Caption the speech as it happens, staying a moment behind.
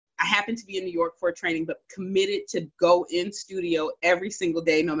I happened to be in New York for a training, but committed to go in studio every single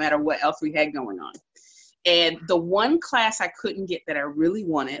day, no matter what else we had going on. And the one class I couldn't get that I really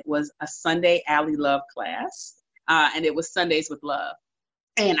wanted was a Sunday Alley Love class. And it was Sundays with Love.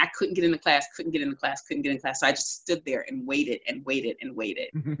 And I couldn't get in the class. So I just stood there and waited. And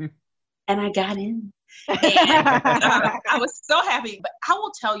I got in. And I was so happy. But I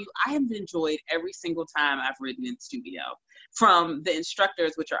will tell you, I have enjoyed every single time I've ridden in studio. From the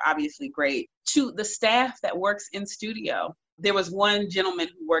instructors, which are obviously great, to the staff that works in studio. There was one gentleman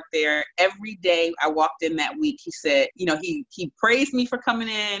who worked there every day I walked in that week. He said, he praised me for coming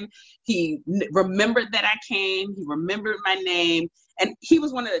in. He remembered that I came. He remembered my name. And he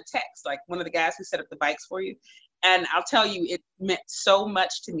was one of the techs, like one of the guys who set up the bikes for you. And I'll tell you, it meant so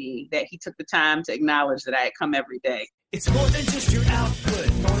much to me that he took the time to acknowledge that I had come every day. It's more than just your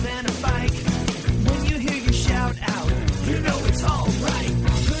output, more than a bike. When you hear your shout out, you know it's all right.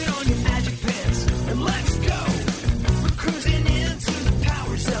 Put on your magic pants and let's go. We're cruising into the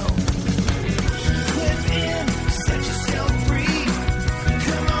power zone. Clip in, set yourself free.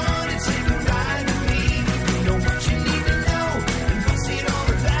 Come on and take a ride with me. Know what you need to know and what's it all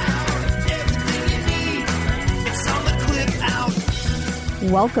about. Everything you need, it's on the Clip Out.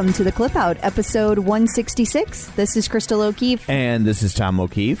 Welcome to the Clip Out, episode 166. This is Crystal O'Keefe. And this is Tom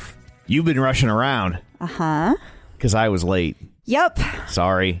O'Keefe. You've been rushing around. Uh-huh. Because I was late. Yep.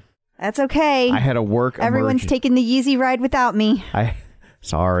 Sorry. That's okay. I had a work Everyone's taking the easy ride without me.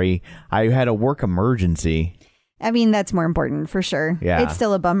 Sorry. I had a work emergency. I mean, that's more important for sure. Yeah. It's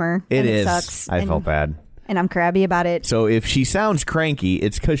still a bummer. It sucks. I felt bad. And I'm crabby about it. So if she sounds cranky,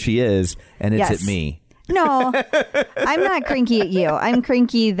 it's because she is, and it's at me. No, I'm not cranky at you. I'm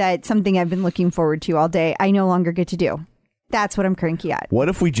cranky that something I've been looking forward to all day, I no longer get to do. That's what I'm cranky at. What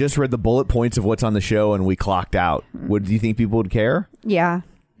if we just read the bullet points of what's on the show and we clocked out? Do you think people would care? Yeah.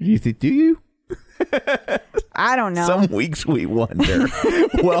 Do you? I don't know. Some weeks we wonder.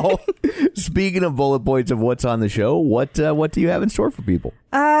 Well, speaking of bullet points of what's on the show, what do you have in store for people?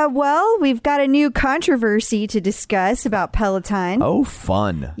 Well, we've got a new controversy to discuss about Peloton. Oh,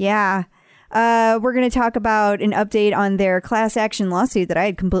 fun. Yeah. We're going to talk about an update on their class action lawsuit that I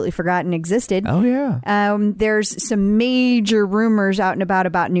had completely forgotten existed. Oh, yeah. There's some major rumors out and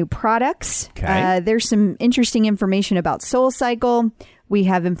about new products. Okay. There's some interesting information about SoulCycle. We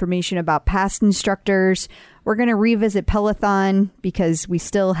have information about past instructors. We're going to revisit Peloton because we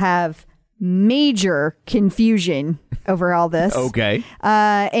still have major confusion over all this. Okay.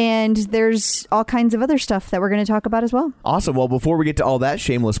 And there's all kinds of other stuff that we're going to talk about as well. Awesome. Well, before we get to all that,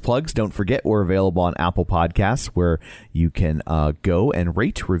 shameless plugs, don't forget we're available on Apple Podcasts where you can go and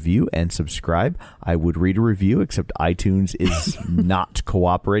rate, review, and subscribe. I would read a review, except iTunes is not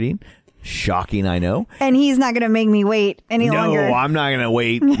cooperating. Shocking, I know. And he's not going to make me wait any longer. No, I'm not going to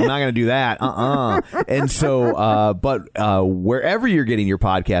wait. I'm not going to do that. And so, but wherever you're getting your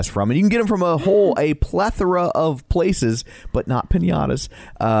podcast from, and you can get them from a plethora of places, but not pinatas,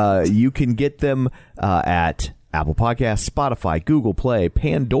 you can get them at Apple Podcasts, Spotify, Google Play,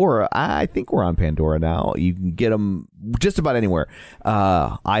 Pandora. I think we're on Pandora now. You can get them just about anywhere.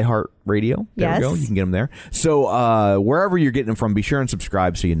 iHeartRadio. There we go. You can get them there. So wherever you're getting them from, be sure and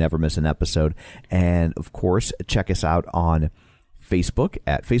subscribe so you never miss an episode. And, of course, check us out on Facebook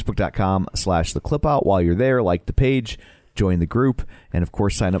at facebook.com/theclipout. While you're there, like the page, join the group, and of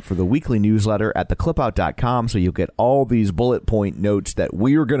course sign up for the weekly newsletter at theclipout.com so you'll get all these bullet point notes that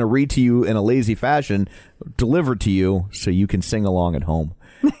we are going to read to you in a lazy fashion delivered to you so you can sing along at home.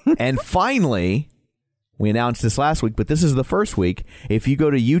 And finally, we announced this last week, but this is the first week. If you go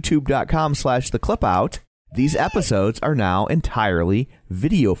to youtube.com/theclipout, these episodes are now entirely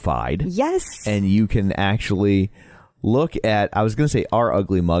videofied. Yes. And you can actually look at, I was going to say our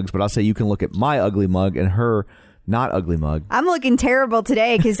ugly mugs, but I'll say you can look at my ugly mug and her not ugly mug. I'm looking terrible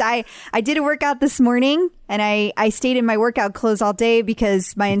today because I did a workout this morning and I stayed in my workout clothes all day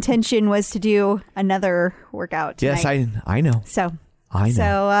because my intention was to do another workout tonight. Yes, I know. So I know.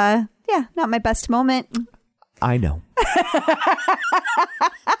 So yeah, not my best moment. I know.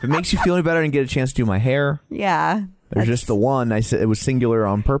 If it makes you feel any better and get a chance to do my hair. Yeah. There's just the one. I said it was singular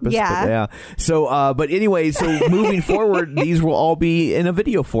on purpose. Yeah. But yeah. So, but anyway, so moving forward, these will all be in a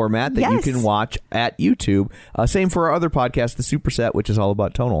video format that you can watch at YouTube. Same for our other podcast, The Superset, which is all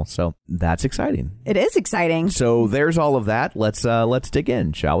about tonal. So that's exciting. It is exciting. So there's all of that. Let's dig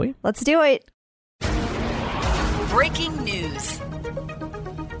in, shall we? Let's do it. Breaking news.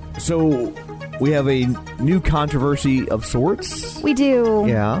 So we have a new controversy of sorts. We do.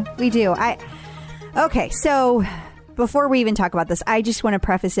 Yeah. We do. Okay, so before we even talk about this, I just want to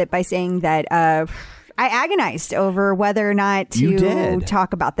preface it by saying that I I agonized over whether or not to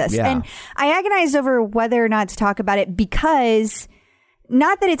talk about this. Yeah. And I agonized over whether or not to talk about it because,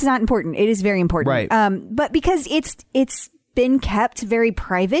 not that it's not important. It is very important. Right. But because it's been kept very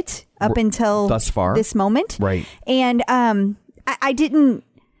private up until thus far, this moment. Right. And I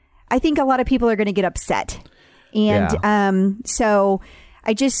think a lot of people are going to get upset. And so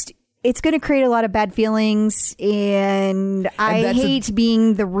it's going to create a lot of bad feelings, and I hate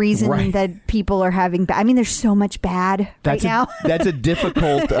being the reason that people are having bad. I mean, there's so much bad right now. That's a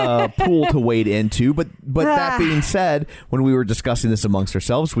difficult pool to wade into. But that being said, when we were discussing this amongst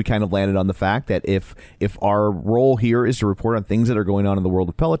ourselves, we kind of landed on the fact that if our role here is to report on things that are going on in the world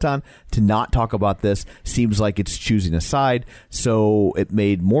of Peloton, to not talk about this seems like it's choosing a side. So it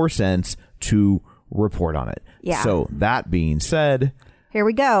made more sense to report on it. Yeah. So that being said... Here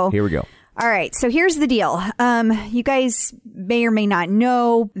we go. All right. So here's the deal. You guys may or may not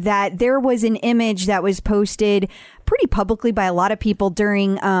know that there was an image that was posted pretty publicly by a lot of people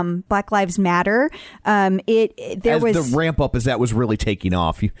during Black Lives Matter. The ramp up as that was really taking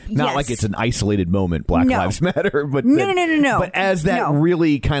off. Not like it's an isolated moment, Black Lives Matter. But No. But as that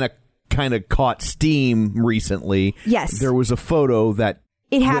really kind of caught steam recently, there was a photo that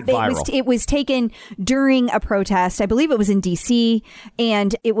it happened. It was taken during a protest. I believe it was in D.C.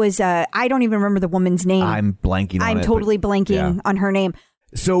 And it was, I don't even remember the woman's name. I'm blanking on it. I'm totally blanking on her name.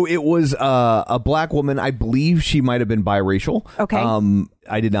 So it was a black woman. I believe she might have been biracial. Okay.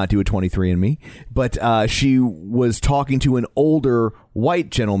 I did not do a 23andMe, but she was talking to an older white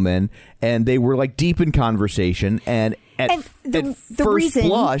gentleman, and they were like deep in conversation. And at first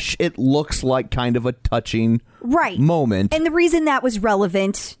blush, it looks like kind of a touching moment. And the reason that was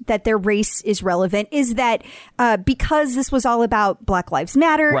relevant, that their race is relevant, is that because this was all about Black Lives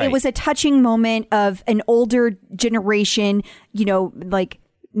Matter, it was a touching moment of an older generation, like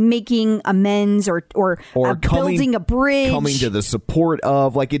making amends or building a bridge, coming to the support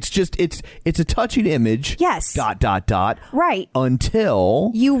of, like, it's a touching image. Yes. ... Right.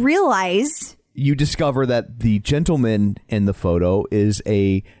 Until you realize, you discover that the gentleman in the photo is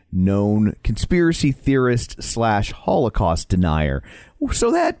a known conspiracy theorist / Holocaust denier.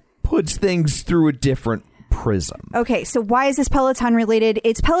 So that puts things through a different prism. Okay, so why is this Peloton related?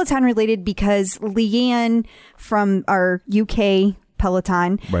 It's Peloton related because Leanne from our UK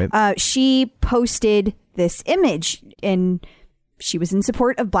Peloton, she posted this image, and she was in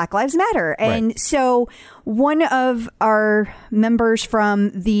support of Black Lives Matter. And so one of our members from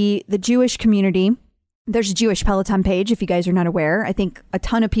the Jewish community, there's a Jewish Peloton page, if you guys are not aware. I think a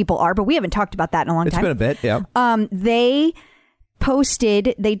ton of people are, but we haven't talked about that in a long time. It's been a bit, yeah. They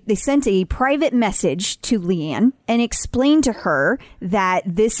posted, they sent a private message to Leanne and explained to her that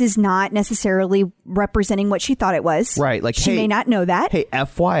this is not necessarily representing what she thought it was. Right. Like, she may not know that. Hey,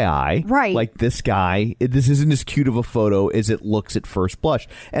 FYI. Right. Like, this guy, this isn't as cute of a photo as it looks at first blush.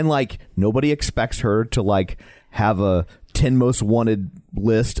 And, like, nobody expects her to, like, have a 10 most wanted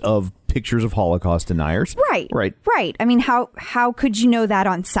list of pictures of Holocaust deniers. Right. I mean, how could you know that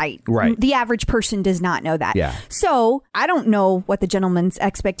on site? Right. The average person does not know that. Yeah. So I don't know what the gentleman's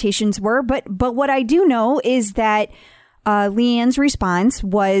expectations were, but what I do know is that Leanne's response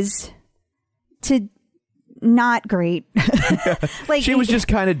was to not great. Like, she was just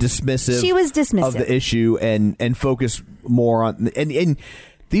kind of dismissive. She was dismissive of the issue and focus more on and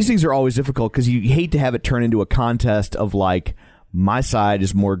these things are always difficult because you hate to have it turn into a contest of, like, my side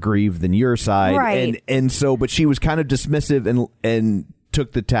is more grieved than your side. Right. And so, but she was kind of dismissive and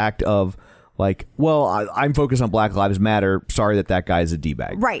took the tact of, like, well, I'm focused on Black Lives Matter. Sorry that guy's a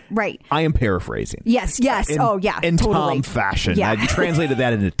D-bag. Right. I am paraphrasing. Yes. In totally. Tom fashion. Yeah. I translated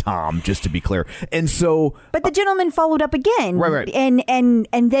that into Tom, just to be clear. And so, but the gentleman followed up again. Right. And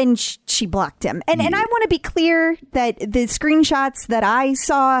then she blocked him. And I want to be clear that the screenshots that I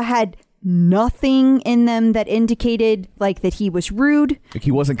saw had nothing in them that indicated, like, that he was rude. Like, he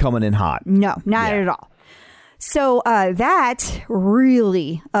wasn't coming in hot. No, not at all. So that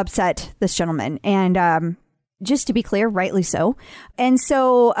really upset this gentleman. And just to be clear, rightly so. And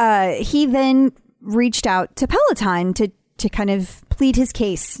so he then reached out to Peloton to kind of plead his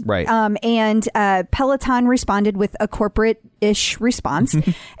case. Right. And Peloton responded with a corporate-ish response.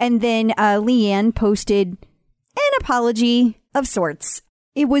 And then Leanne posted an apology of sorts.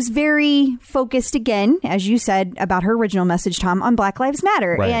 It was very focused, again, as you said, about her original message, Tom, on Black Lives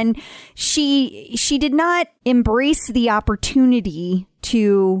Matter. Right. And she did not embrace the opportunity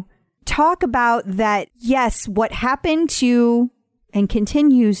to talk about that, yes, what happened to and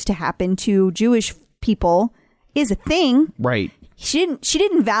continues to happen to Jewish people is a thing. Right. She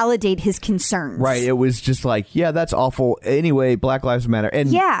didn't validate his concerns. Right. It was just like, yeah, that's awful. Anyway, Black Lives Matter.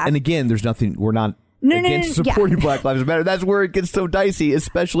 And again, there's nothing, we're not against supporting Black Lives Matter. That's where it gets so dicey,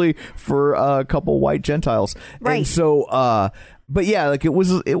 especially for a couple white Gentiles. Right. And so, but yeah, like it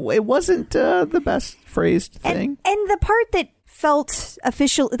wasn't the best phrased thing. And the part that felt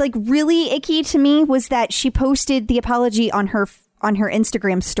official, like really icky to me, was that she posted the apology on her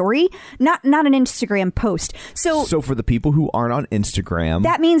Instagram story, not an Instagram post. So for the people who aren't on Instagram,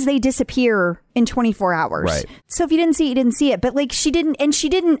 that means they disappear in 24 hours. Right. So if you didn't see it, you didn't see it. But like she didn't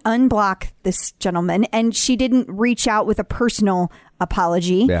unblock this gentleman, and she didn't reach out with a personal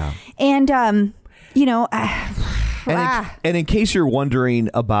apology. Yeah. And and in case you're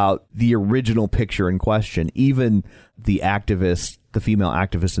wondering about the original picture in question, even the female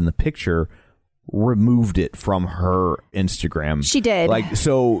activist in the picture removed it from her Instagram. She did. Like,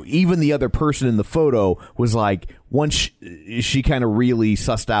 so even the other person in the photo was like, once she kind of really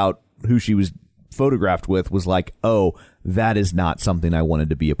sussed out who she was photographed with, was like, oh, that is not something I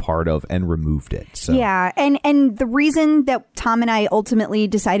wanted to be a part of, and removed it. So yeah. And the reason that Tom and I ultimately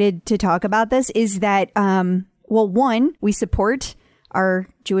decided to talk about this is that, well, one, we support our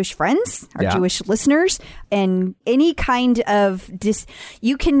Jewish friends, our Jewish listeners, and any kind of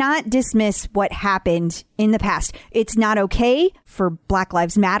you cannot dismiss what happened in the past. It's not okay for Black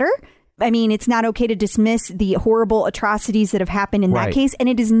Lives Matter. I mean, it's not okay to dismiss the horrible atrocities that have happened in that case. And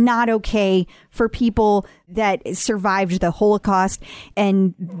it is not okay for people that survived the Holocaust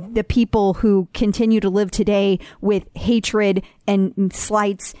and the people who continue to live today with hatred and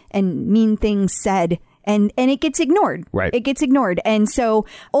slights and mean things said. And it gets ignored. Right. It gets ignored. And so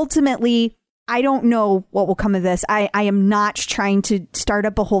ultimately, I don't know what will come of this. I am not trying to start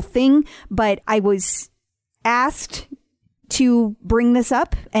up a whole thing, but I was asked to bring this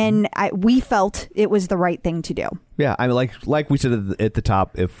up, and we felt it was the right thing to do. Yeah. I mean, like we said at the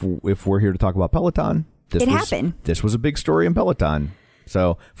top, if we're here to talk about Peloton, happened. This was a big story in Peloton.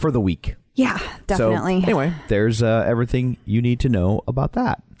 So for the week. Yeah, definitely. So, anyway, there's everything you need to know about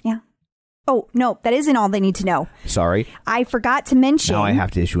that. Oh, no, that isn't all they need to know. Sorry. I forgot to mention. Now I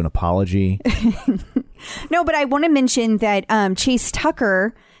have to issue an apology. No, but I want to mention that Chase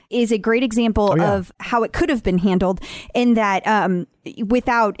Tucker is a great example of how it could have been handled, in that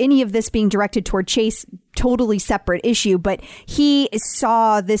without any of this being directed toward Chase, totally separate issue, but he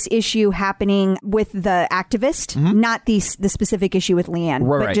saw this issue happening with the activist, not the specific issue with Leanne,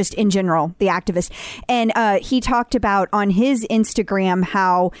 but just in general, the activist. And he talked about on his Instagram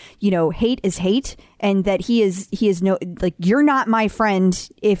how, hate is hate, and that he is no, like, you're not my friend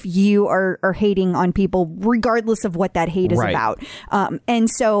if you are hating on people, regardless of what that hate is about. And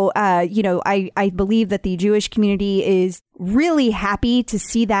so, I believe that the Jewish community is really happy to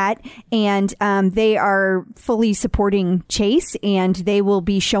see that, and they are fully supporting Chase, and they will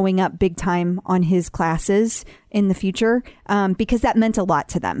be showing up big time on his classes in the future, because that meant a lot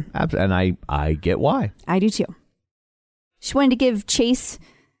to them. And I get why. I do too. Just wanted to give Chase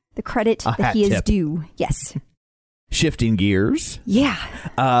the credit that he is due. Yes. Shifting gears. Yeah.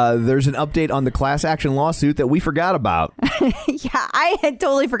 There's an update on the class action lawsuit that we forgot about. Yeah, I had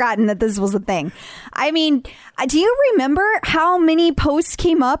totally forgotten that this was a thing. I mean, do you remember how many posts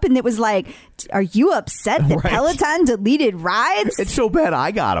came up and it was like, are you upset that Peloton deleted rides? It's so bad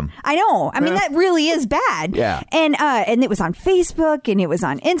I got them. I know. I mean, that really is bad. Yeah. And it was on Facebook and it was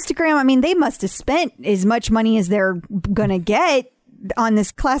on Instagram. I mean, they must have spent as much money as they're going to get on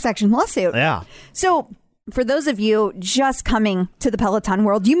this class action lawsuit. Yeah. So for those of you just coming to the Peloton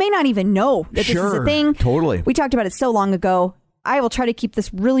world, you may not even know that this is a thing. Totally. We talked about it so long ago. I will try to keep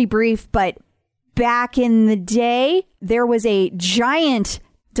this really brief, but back in the day, there was a giant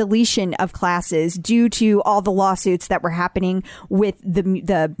deletion of classes due to all the lawsuits that were happening with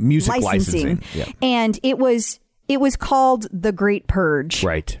the music licensing. Yeah. And it was called the Great Purge.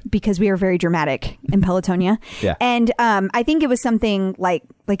 Right. Because we are very dramatic in Pelotonia. Yeah. And I think it was something like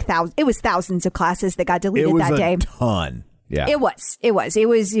thousands of classes that got deleted that day. It was a ton. Yeah. It was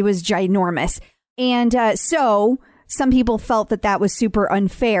ginormous. And so some people felt that was super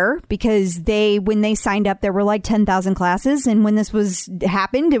unfair, because when they signed up, there were like 10,000 classes. And when this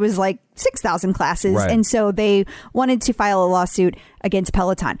happened, it was like 6,000 classes. Right. And so they wanted to file a lawsuit against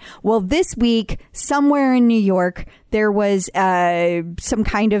Peloton. Well, this week, somewhere in New York, there was some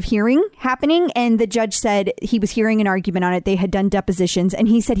kind of hearing happening. And the judge said he was hearing an argument on it. They had done depositions, and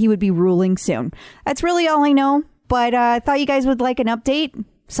he said he would be ruling soon. That's really all I know. But I thought you guys would like an update,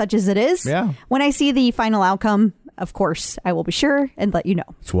 such as it is. Yeah. When I see the final outcome, of course, I will be sure and let you know.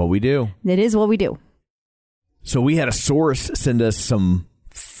 It's what we do. It is what we do. So we had a source send us some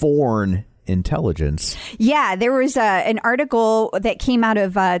foreign intelligence. Yeah, there was an article that came out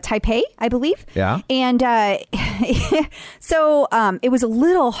of Taipei, I believe. Yeah. And so it was a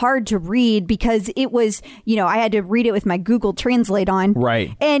little hard to read because it was, I had to read it with my Google Translate on.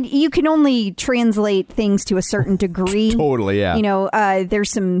 Right. And you can only translate things to a certain degree. Totally, yeah.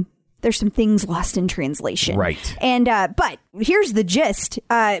 There's some things lost in translation. Right. And but here's the gist.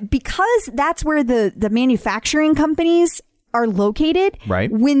 Because that's where the manufacturing companies are located.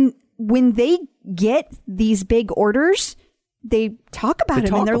 Right. When they get these big orders, they talk about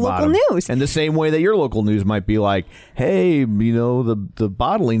them in their local news. And the same way that your local news might be like, hey, the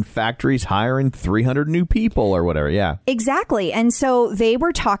bottling factory's hiring 300 new people or whatever. Yeah. Exactly. And so they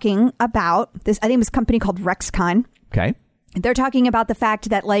were talking about this. I think it was a company called Rexcon. Okay. They're talking about the fact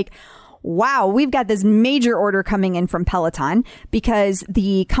that wow, we've got this major order coming in from Peloton because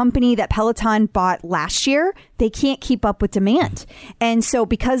the company that Peloton bought last year, they can't keep up with demand. And so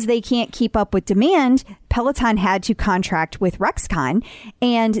because they can't keep up with demand, Peloton had to contract with Rexcon,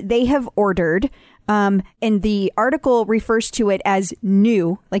 and they have ordered, and the article refers to it as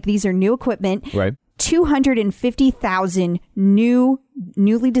new, like these are new equipment. Right. 250,000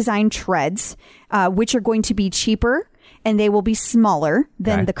 newly designed treads, which are going to be cheaper, and they will be smaller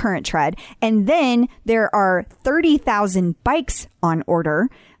than the current tread. And then there are 30,000 bikes on order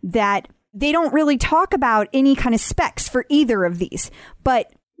that they don't really talk about any kind of specs for either of these.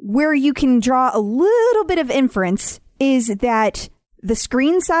 But where you can draw a little bit of inference is that the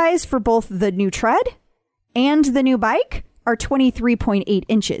screen size for both the new tread and the new bike are 23.8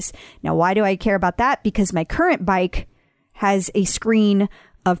 inches. Now, why do I care about that? Because my current bike has a screen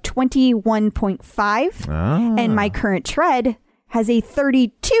of 21.5 and my current tread has a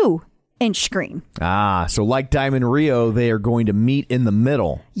 32-inch screen. So like Diamond Rio, they are going to meet in the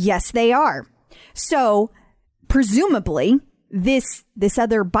middle. Yes, they are. So presumably this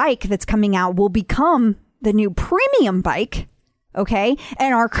other bike that's coming out will become the new premium bike. Okay.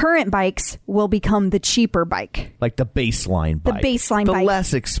 And our current bikes will become the cheaper bike. Like the baseline bike. The baseline bike. The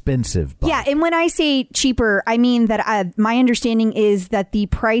less expensive bike. Yeah. And when I say cheaper, I mean that my understanding is that the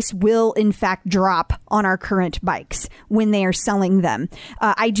price will in fact drop on our current bikes when they are selling them.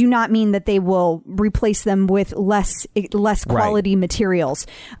 I do not mean that they will replace them with less quality materials.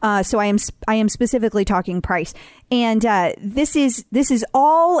 So I am specifically talking price. And this is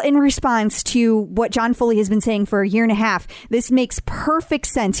all in response to what John Foley has been saying for a year and a half. This makes perfect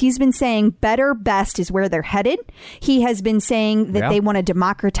sense. He's been saying better, best is where they're headed. He has been saying that they want to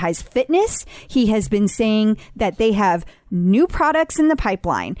democratize fitness. He has been saying that they have new products in the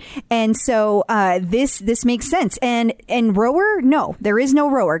pipeline. And so this makes sense. And rower, no, there is no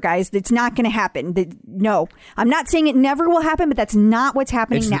rower, guys. It's not going to happen. No, I'm not saying it never will happen, but that's not what's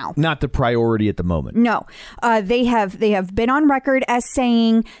happening now. Not the priority at the moment. No, they have been on record as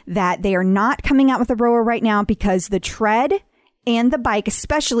saying that they are not coming out with a rower right now because the tread and the bike,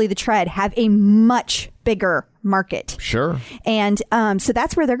 especially the tread, have a much bigger market. Sure. And so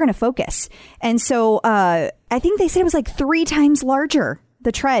that's where they're going to focus. And so I think they said it was like 3 times larger,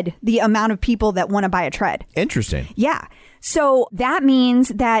 the tread, the amount of people that want to buy a tread. Interesting. Yeah. So that means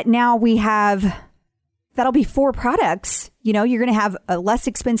that now we have, that'll be 4 products. You're going to have a less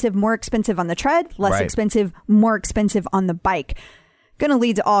expensive, more expensive on the tread, less expensive, more expensive on the bike. Going to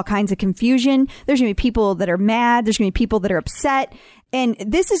lead to all kinds of confusion. There's going to be people that are mad. There's going to be people that are upset. And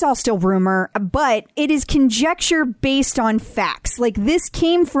this is all still rumor, but it is conjecture based on facts. Like this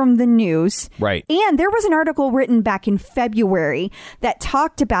came from the news. Right. And there was an article written back in February that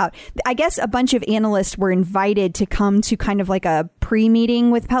talked about, I guess a bunch of analysts were invited to come to kind of like a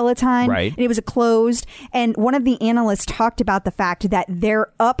pre-meeting with Peloton. Right. And it was a closed. And one of the analysts talked about the fact that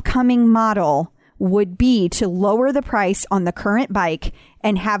their upcoming model would be to lower the price on the current bike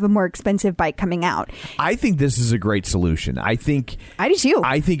and have a more expensive bike coming out. I think this is a great solution. I do too.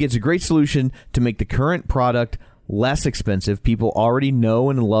 I think it's a great solution to make the current product less expensive. People already know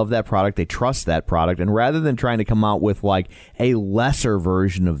and love that product. They trust that product. And rather than trying to come out with like a lesser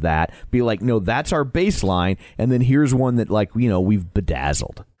version of that, be like, no, that's our baseline. And then here's one that like, we've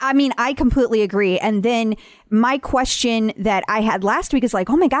bedazzled. I mean, I completely agree. And then my question that I had last week is like,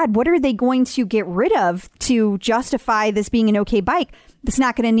 oh my God, what are they going to get rid of to justify this being an okay bike? That's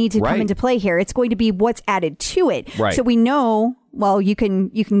not going to need to come into play here. It's going to be what's added to it. Right. So we know, well, you can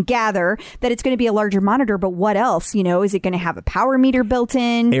gather that it's going to be a larger monitor, but what else? Is it going to have a power meter built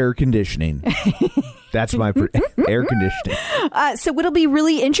in? Air conditioning. That's my air conditioning. So it'll be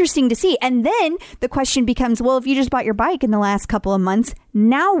really interesting to see. And then the question becomes, well, if you just bought your bike in the last couple of months,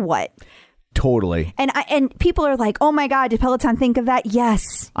 now what? Totally. And people are like, oh my God, did Peloton think of that?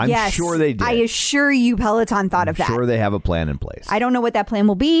 Yes. I'm sure they did. I assure you Peloton thought of that. I'm sure they have a plan in place. I don't know what that plan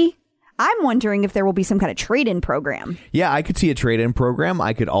will be. I'm wondering if there will be some kind of trade-in program. Yeah, I could see a trade-in program.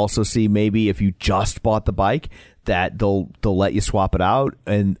 I could also see maybe if you just bought the bike that they'll let you swap it out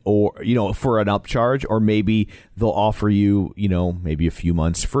or for an upcharge, or maybe they'll offer you, maybe a few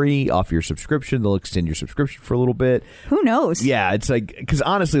months free off your subscription. They'll extend your subscription for a little bit. Who knows? Yeah, it's like, because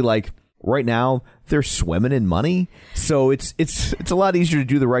honestly, like right now they're swimming in money, so it's a lot easier to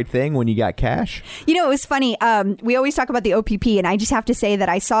do the right thing when you got cash. It was funny. We always talk about the OPP, and I just have to say that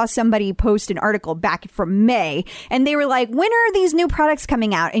I saw somebody post an article back from May, and they were like, when are these new products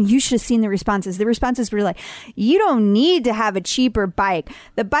coming out? And you should have seen the responses. The responses were like, you don't need to have a cheaper bike.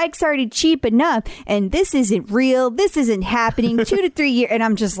 The bike's already cheap enough, and this isn't real. This isn't happening. 2 to 3 years. And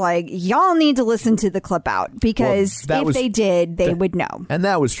I'm just like, y'all need to listen to the clip out, because they did, they would know. And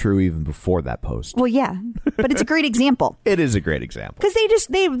that was true even before that post. Well, yeah, but it's a great example. It is a great example. Because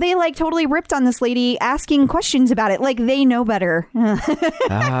they like totally ripped on this lady asking questions about it. Like they know better.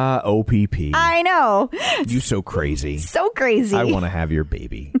 OPP. I know. You so crazy. So crazy. I want to have your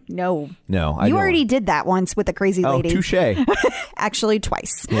baby. No. I You don't. already did that once with a crazy lady. Oh, touche. Actually,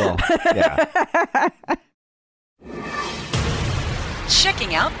 twice. Well, yeah.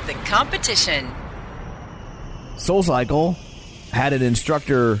 Checking out the competition. SoulCycle had an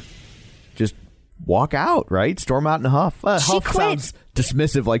instructor just walk out, right? Storm out in a huff. She Huff quit. sounds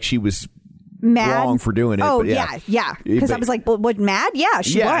dismissive, like she was Mad. wrong for doing it. Oh, but yeah. Because I was like, well, what, mad? Yeah,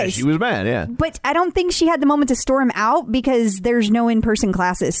 she was. She was mad, yeah. But I don't think she had the moment to storm out because there's no in-person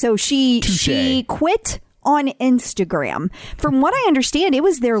classes. So she quit on Instagram. From what I understand, it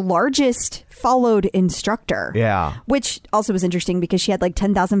was their largest followed instructor. Yeah. Which also was interesting because she had like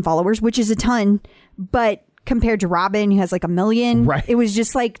 10,000 followers, which is a ton. But compared to Robin, who has like 1 million, right. It was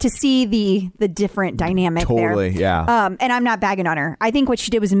just like to see the different dynamic totally, there. Yeah. And I'm not bagging on her. I think what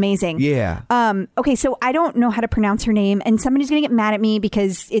she did was amazing. Yeah. Okay, so I don't know how to pronounce her name, and somebody's going to get mad at me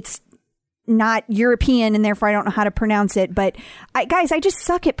because it's not European and therefore I don't know how to pronounce it. But I just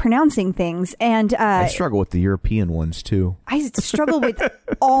suck at pronouncing things. And I struggle with the European ones too. I struggle with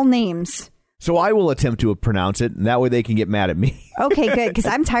all names. So I will attempt to pronounce it, and that way they can get mad at me. Okay, good, because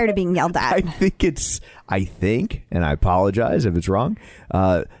I'm tired of being yelled at. I think, and I apologize if it's wrong,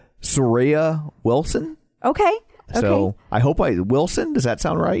 Soraya Wilson. Okay. So I hope Wilson, does that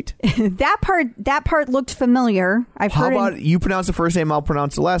sound right? That part looked familiar. How about you pronounce the first name, I'll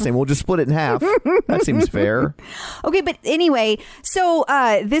pronounce the last name. We'll just split it in half. That seems fair. Okay, but anyway, so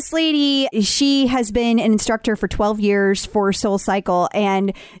this lady, she has been an instructor for 12 years for SoulCycle,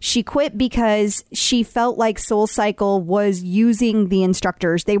 and she quit because she felt like SoulCycle was using the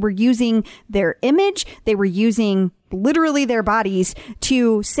instructors. They were using their image. They were using literally their bodies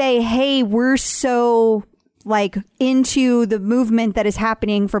to say, hey, we're so like into the movement that is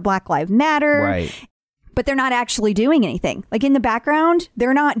happening for Black Lives Matter. Right. But they're not actually doing anything. Like in the background,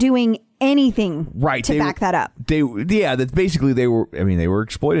 they're not doing anything to back that up. That's basically they were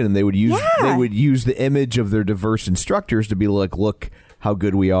exploited, and they would use the image of their diverse instructors to be like, look how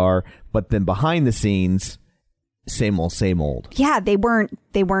good we are. But then behind the scenes, same old. Yeah, they weren't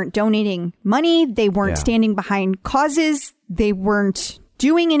donating money. They weren't standing behind causes. They weren't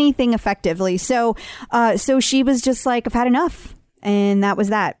doing anything effectively. So she was just like, I've had enough. And that was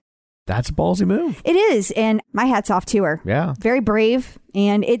that. That's a ballsy move. It is. And my hat's off to her. Yeah. Very brave.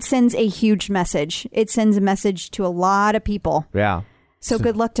 And it sends a huge message. It sends a message to a lot of people. Yeah. So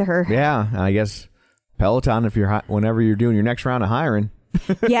good luck to her. Yeah. I guess Peloton, whenever you're doing your next round of hiring.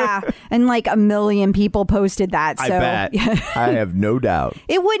 Yeah. And like 1 million people posted that. So. I bet. I have no doubt.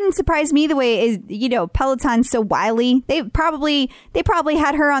 It wouldn't surprise me the way Peloton's so wily. They probably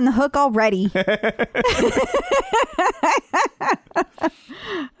had her on the hook already.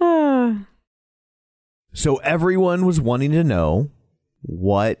 So everyone was wanting to know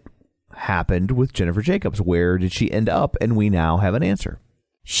what happened with Jennifer Jacobs. Where did she end up? And we now have an answer.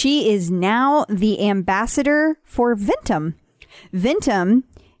 She is now the ambassador for Ventum. Ventum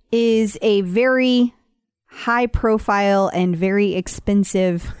is a very high profile and very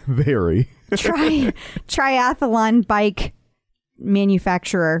expensive triathlon bike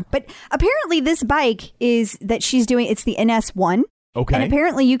manufacturer. But apparently this bike it's the NS1. Okay. And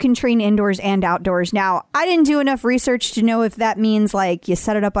apparently you can train indoors and outdoors. Now, I didn't do enough research to know if that means like you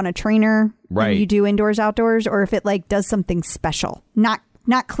set it up on a trainer and you do indoors, outdoors, or if it like does something special.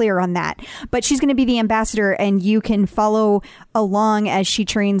 Not clear on that, but she's going to be the ambassador, and you can follow along as she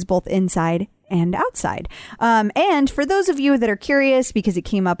trains both inside and outside. And for those of you that are curious, because it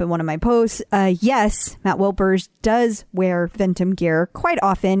came up in one of my posts, yes, Matt Wilpers does wear Ventum gear quite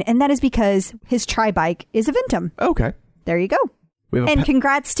often, and that is because his tri-bike is a Ventum. Okay. There you go. And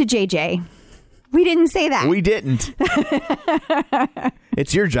congrats to JJ. We didn't say that. We didn't.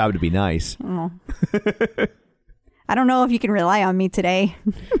 It's your job to be nice. Oh. I don't know if you can rely on me today.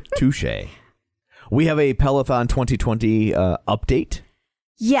 Touche. We have a Peloton 2020 update.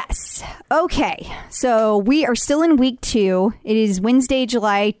 Yes. Okay. So we are still in week 2. It is Wednesday,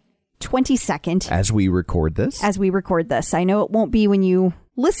 July 22nd. As we record this. I know it won't be when you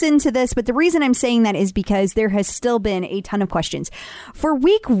listen to this, but the reason I'm saying that is because there has still been a ton of questions. For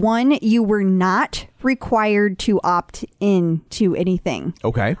week 1, you were not required to opt in to anything.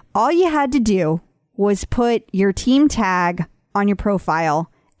 Okay. All you had to do was put your team tag on your profile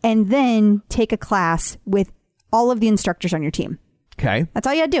and then take a class with all of the instructors on your team. Okay. That's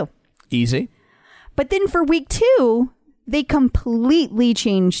all you had to do. Easy. But then for week 2, they completely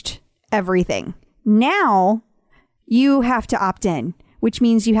changed everything. Now you have to opt in, which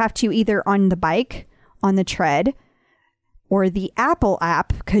means you have to either on the bike, on the tread, or the Apple app,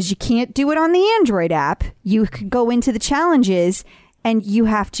 because you can't do it on the Android app. You could go into the challenges and you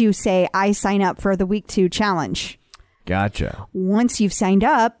have to say, I sign up for the week 2 challenge. Gotcha. Once you've signed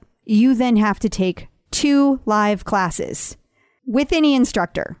up, you then have to take 2 live classes with any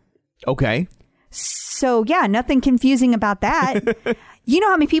instructor. Okay. So yeah, nothing confusing about that. You know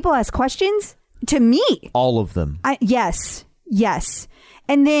how many people ask questions? To me. All of them. Yes.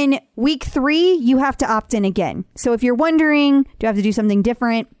 And then week 3, you have to opt in again. So if you're wondering, do I have to do something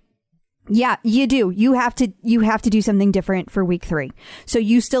different? Yeah, you do. You have to do something different for week 3. So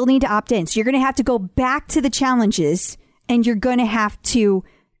you still need to opt in. So you're going to have to go back to the challenges and you're going to have to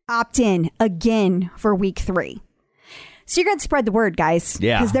opt in again for week 3. So you're going to spread the word, guys.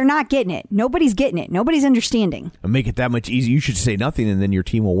 Yeah. Because they're not getting it. Nobody's getting it. Nobody's understanding. And make it that much easier. You should say nothing and then your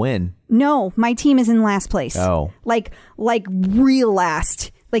team will win. No, my team is in last place. Oh. Like real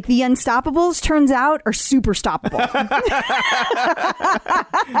last. Like the Unstoppables, turns out, are super stoppable.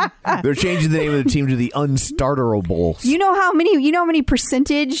 They're changing the name of the team to the Unstarterables. You know how many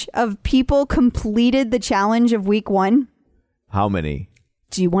percentage of people completed the challenge of week 1? How many?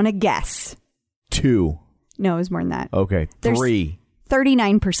 Do you want to guess? 2. No, it was more than that. Okay. There's 3.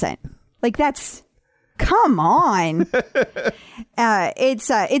 39%. Like that's, come on.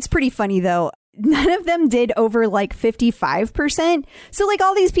 It's pretty funny though. None of them did over like 55%. So like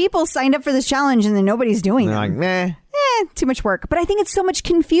all these people signed up for this challenge and then nobody's doing it. They're like, nah. Too much work. But I think it's so much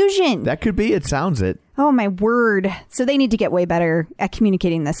confusion. That could be. It sounds it. Oh, my word. So they need to get way better at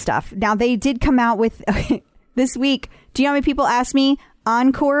communicating this stuff. Now, they did come out with this week. Do you know how many people asked me,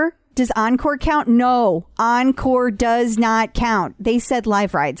 Encore? Does Encore count? No, Encore does not count. They said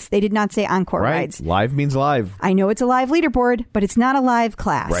live rides. They did not say Encore rides. Live means live. I know it's a live leaderboard, but it's not a live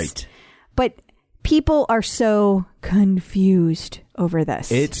class. Right. But people are so confused over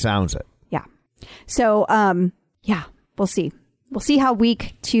this. It sounds it. Yeah. So, yeah, we'll see. We'll see how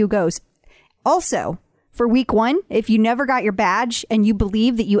week 2 goes. Also, for week 1, if you never got your badge and you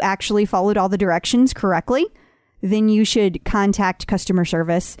believe that you actually followed all the directions correctly, then you should contact customer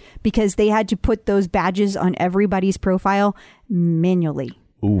service because they had to put those badges on everybody's profile manually.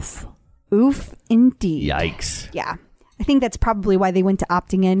 Oof. Oof, indeed. Yikes. Yeah. I think that's probably why they went to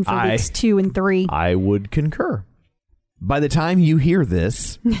opting in for weeks 2 and 3. I would concur. By the time you hear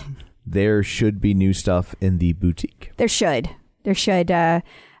this, there should be new stuff in the boutique. There should. I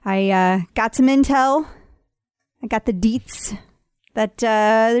got some intel. I got the deets that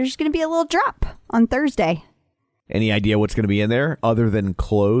there's going to be a little drop on Thursday. Any idea what's going to be in there other than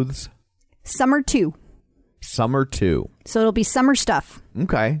clothes? Summer 2. Summer 2. So it'll be summer stuff.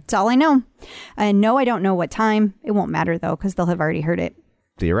 Okay. That's all I know. And no, I don't know what time. It won't matter, though, because they'll have already heard it.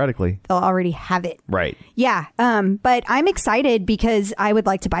 Theoretically. They'll already have it. Right. Yeah. But I'm excited because I would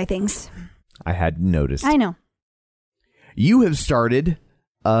like to buy things. I hadn't noticed. I know. You have started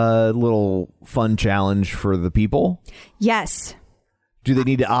a little fun challenge for the people. Yes. Do they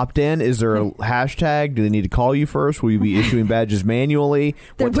need to opt in? Is there a hashtag? Do they need to call you first? Will you be issuing badges manually?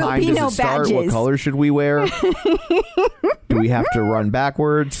 What time does it start? Badges. What color should we wear? Do we have to run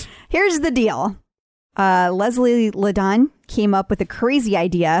backwards? Here's the deal. Leslie Ladon came up with a crazy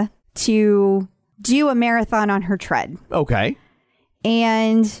idea to do a marathon on her tread. Okay.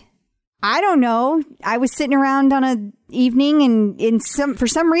 And I don't know. I was sitting around on an evening and for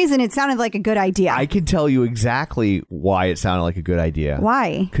some reason it sounded like a good idea. I can tell you exactly why it sounded like a good idea.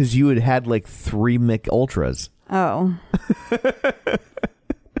 Why? Because you had like 3 Mick Ultras. Oh.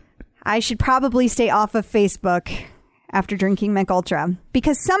 I should probably stay off of Facebook after drinking Mick Ultra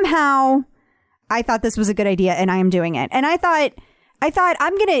because somehow I thought this was a good idea and I am doing it. And I thought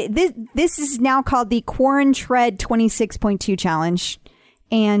I'm going to, this is now called the Quarren Tread 26.2 challenge.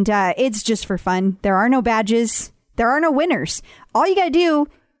 And it's just for fun. There are no badges. There are no winners. All you got to do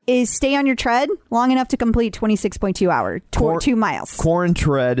is stay on your tread long enough to complete 26.2 hours, 2 miles. Corn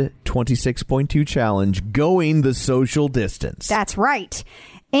Tread 26.2 challenge, going the social distance. That's right.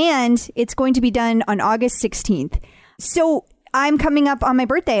 And it's going to be done on August 16th. So I'm coming up on my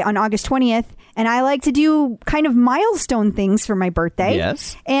birthday on August 20th, and I like to do kind of milestone things for my birthday.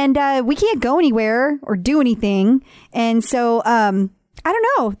 Yes. And we can't go anywhere or do anything. And so, I don't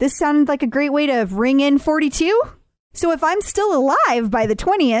know. This sounded like a great way to ring in 42. So if I'm still alive by the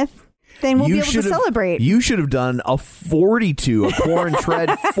 20th, then we'll be able to celebrate. You should have done a 42, a Corn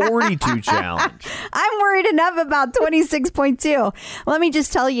Tread 42 challenge. I'm worried enough about 26.2. Let me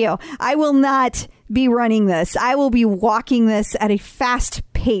just tell you, I will not be running this. I will be walking this at a fast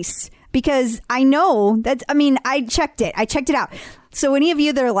pace because I know that, I checked it. I checked it out. So any of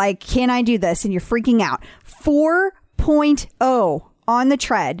you that are like, can I do this? And you're freaking out. 4.0 on the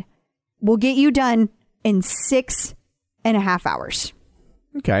tread will get you done in 6.5 hours.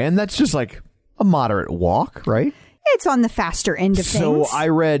 Okay, and that's just like a moderate walk, right? It's on the faster end of things. So I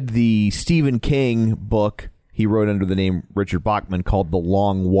read the Stephen King book he wrote under the name Richard Bachman called The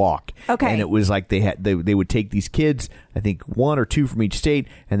Long Walk. Okay. And it was like they would take these kids, I think 1 or 2 from each state,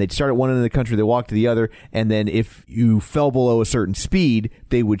 and they'd start at one end of the country, they walk to the other, and then if you fell below a certain speed,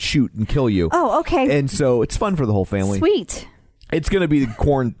 they would shoot and kill you. Oh, okay. And so it's fun for the whole family. Sweet. It's going to be the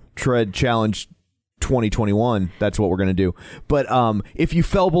Corn Tread Challenge 2021. That's what we're going to do. But if you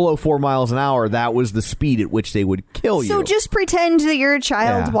fell below 4 miles an hour, that was the speed at which they would kill you. So just pretend that you're a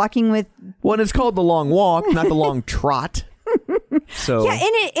child walking with... Well, it's called the long walk, not the long trot. So yeah,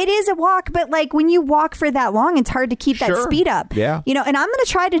 and it is a walk, but like when you walk for that long, it's hard to keep that speed up. Yeah. And I'm going to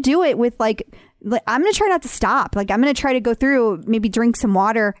try to do it with I'm going to try not to stop. Like I'm going to try to go through, maybe drink some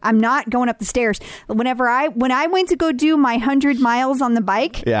water. I'm not going up the stairs. When I went to go do my 100 miles on the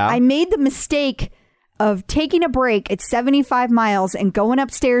bike, I made the mistake of taking a break at 75 miles and going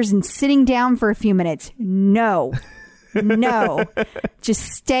upstairs and sitting down for a few minutes. No. Just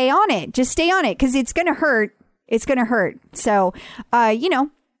stay on it. Just stay on it because it's going to hurt. It's going to hurt. So, I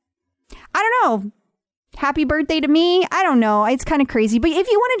don't know. Happy birthday to me. I don't know. It's kind of crazy. But if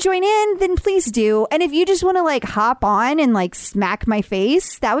you want to join in, then please do. And if you just want to like hop on and like smack my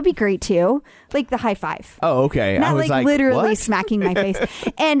face, that would be great too. Like the high five. Oh, okay. Not I was like literally what? smacking my face.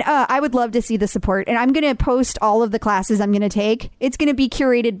 And I would love to see the support. And I'm going to post all of the classes I'm going to take. It's going to be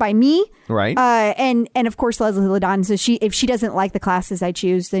curated by me. Right. And of course, Leslie Ladon. So if she doesn't like the classes I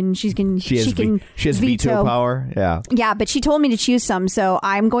choose, then she has veto power. Yeah. Yeah. But she told me to choose some. So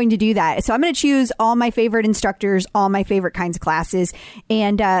I'm going to do that. So I'm going to choose all my favorite instructors, all my favorite kinds of classes.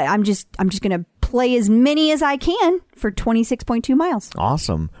 And I'm just going to play as many as I can for 26.2 miles.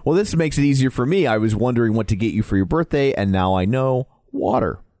 Awesome. Well, this makes it easier for me. I was wondering what to get you for your birthday, and now I know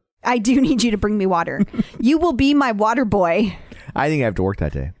water. I do need you to bring me water. You will be my water boy. I think I have to work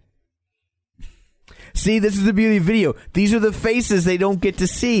that day. See, this is the beauty of video. These are the faces they don't get to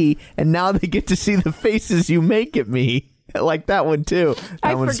see, and now they get to see the faces you make at me. I like that one too.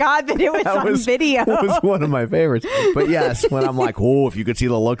 I forgot that it was on video. That was one of my favorites. But yes, when I'm like, oh, if you could see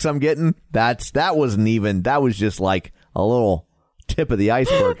the looks I'm getting, that was just like a little tip of the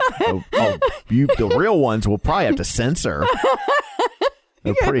iceberg. The real ones will probably have to censor.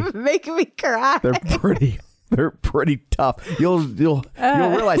 You're making me cry. They're pretty tough. You'll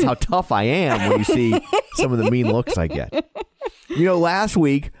realize how tough I am when you see some of the mean looks I get. Last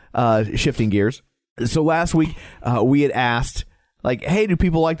week, shifting gears. So last week, we had asked, like, hey, do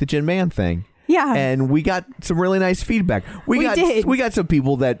people like the Gin Man thing? Yeah. And we got some really nice feedback. We got some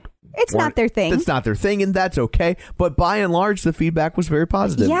people that it's not their thing. It's not their thing, and that's okay. But by and large, the feedback was very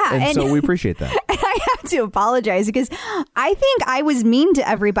positive. Yeah. And so we appreciate that. And I have to apologize because I think I was mean to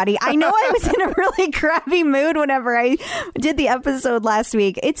everybody. I know I was in a really crabby mood whenever I did the episode last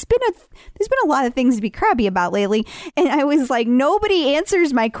week. There's been a lot of things to be crabby about lately. And I was like, nobody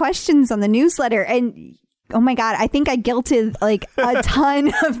answers my questions on the newsletter. And oh my God, I think I guilted like a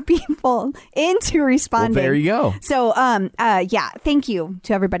ton of people into responding. Well, there you go. So, thank you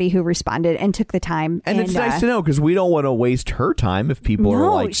to everybody who responded and took the time. And it's nice to know because we don't want to waste her time if people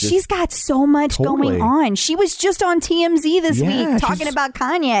are like... she's got so much going on. She was just on TMZ this week talking about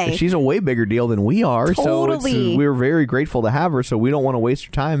Kanye. She's a way bigger deal than we are. Totally. So we're very grateful to have her. So we don't want to waste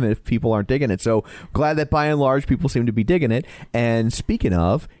her time if people aren't digging it. So glad that by and large people seem to be digging it. And speaking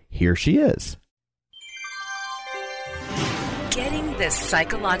of, here she is. Getting the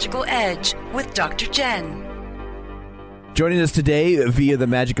Psychological Edge with Dr. Jen. Joining us today via the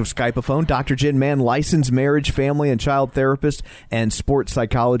magic of Skype-a-phone, Dr. Jen Mann, licensed marriage, family, and child therapist and sports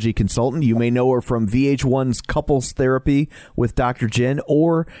psychology consultant. You may know her from VH1's Couples Therapy with Dr. Jen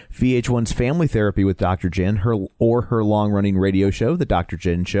or VH1's Family Therapy with Dr. Jen, her long-running radio show, The Dr.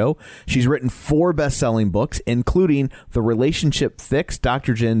 Jen Show. She's written 4 best-selling books, including The Relationship Fix,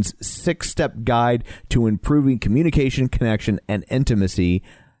 Dr. Jen's 6-step guide to improving communication, connection, and intimacy.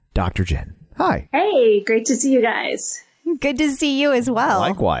 Dr. Jen, hi. Hey, great to see you guys. Good to see you as well.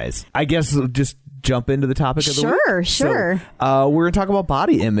 Likewise. I guess we'll just jump into the topic of the week. Sure. So, we're going to talk about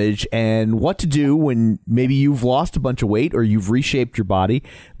body image and what to do when maybe you've lost a bunch of weight or you've reshaped your body,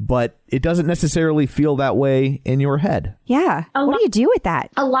 but it doesn't necessarily feel that way in your head. Yeah. What do you do with that?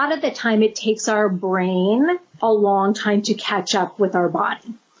 A lot of the time it takes our brain a long time to catch up with our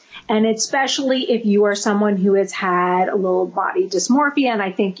body. And especially if you are someone who has had a little body dysmorphia, and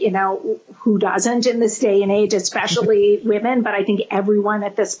I think, who doesn't in this day and age, especially women, but I think everyone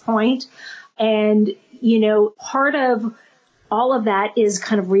at this point. And, part of all of that is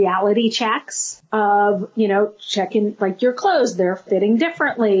kind of reality checks of, checking like your clothes, they're fitting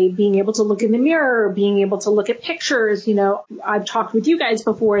differently, being able to look in the mirror, being able to look at pictures. I've talked with you guys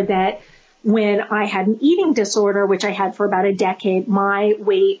before that when I had an eating disorder, which I had for about a decade, my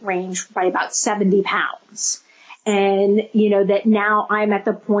weight ranged by about 70 pounds. And, that now I'm at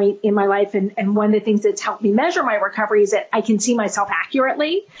the point in my life, and one of the things that's helped me measure my recovery is that I can see myself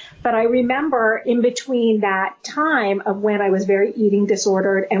accurately. But I remember in between that time of when I was very eating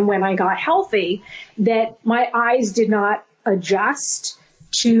disordered and when I got healthy, that my eyes did not adjust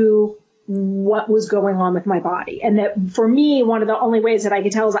to what was going on with my body. And that for me, one of the only ways that I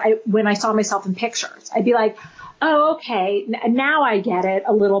could tell is when I saw myself in pictures, I'd be like, oh, okay, now I get it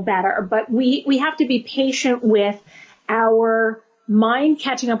a little better. But we have to be patient with our mind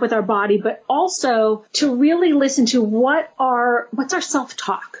catching up with our body, but also to really listen to what's our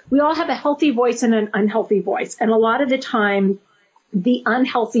self-talk. We all have a healthy voice and an unhealthy voice. And a lot of the time, the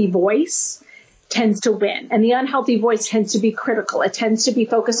unhealthy voice tends to win. And the unhealthy voice tends to be critical. It tends to be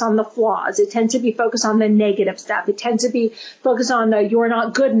focused on the flaws. It tends to be focused on the negative stuff. It tends to be focused on the you're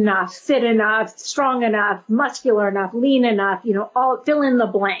not good enough, fit enough, strong enough, muscular enough, lean enough, all fill in the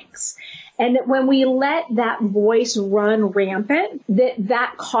blanks. And when we let that voice run rampant,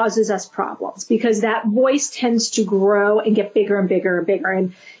 that causes us problems because that voice tends to grow and get bigger and bigger and bigger.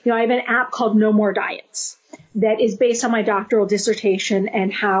 And, I have an app called No More Diets that is based on my doctoral dissertation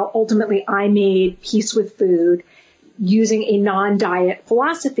and how ultimately I made peace with food using a non-diet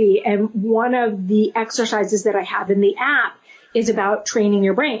philosophy. And one of the exercises that I have in the app is about training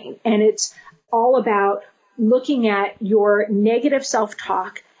your brain. And it's all about looking at your negative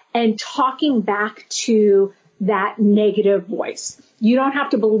self-talk and talking back to that negative voice. You don't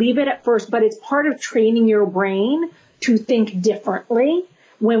have to believe it at first, but it's part of training your brain to think differently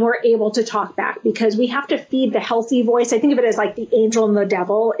when we're able to talk back, because we have to feed the healthy voice. I think of it as like the angel and the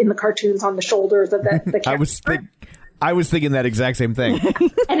devil in the cartoons on the shoulders of the character. I was thinking that exact same thing.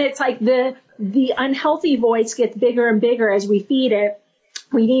 And it's like the unhealthy voice gets bigger and bigger as we feed it.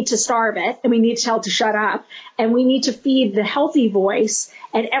 We need to starve it, and we need to tell it to shut up, and we need to feed the healthy voice.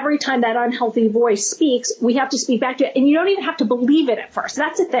 And every time that unhealthy voice speaks, we have to speak back to it. And you don't even have to believe it at first.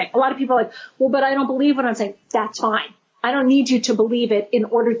 That's the thing. A lot of people are like, well, but I don't believe what I'm saying. That's fine. I don't need you to believe it in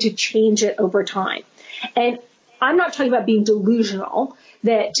order to change it over time. And I'm not talking about being delusional,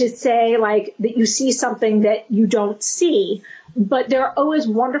 that to say like that you see something that you don't see, but there are always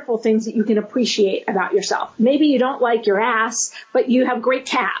wonderful things that you can appreciate about yourself. Maybe you don't like your ass, but you have great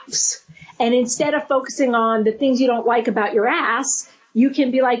calves. And instead of focusing on the things you don't like about your ass, you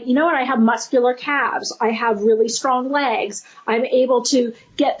can be like, you know what? I have muscular calves. I have really strong legs. I'm able to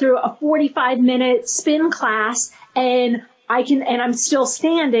get through a 45-minute spin class and I'm still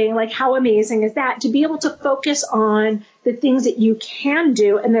standing. Like, how amazing is that? To be able to focus on the things that you can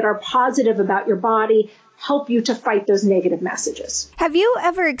do and that are positive about your body help you to fight those negative messages. Have you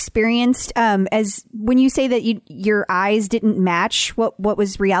ever experienced, as when you say that your eyes didn't match what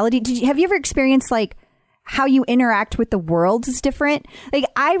was reality, have you ever experienced like how you interact with the world is different? Like,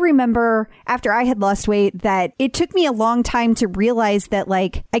 I remember after I had lost weight that it took me a long time to realize that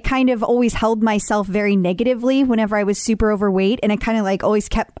like I kind of always held myself very negatively whenever I was super overweight, and I kind of like always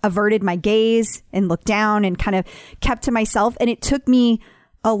averted my gaze and looked down and kind of kept to myself. And it took me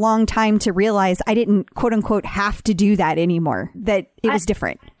a long time to realize I didn't, quote unquote, have to do that anymore, that it was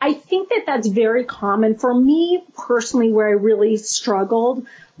different. I think that that's very common. For me personally, where I really struggled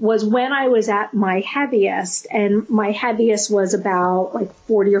was when I was at my heaviest, and my heaviest was about like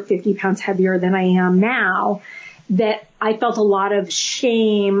 40 or 50 pounds heavier than I am now, that I felt a lot of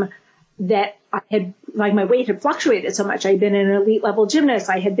shame that I had, like, my weight had fluctuated so much. I had been an elite level gymnast.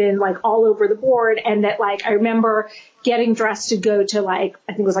 I had been like all over the board. And that, like, I remember getting dressed to go to, like,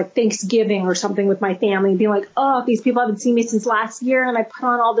 I think it was like Thanksgiving or something with my family and being like, oh, these people haven't seen me since last year and I put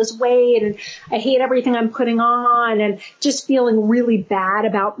on all this weight and I hate everything I'm putting on, and just feeling really bad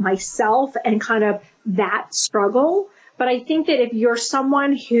about myself and kind of that struggle. But I think that if you're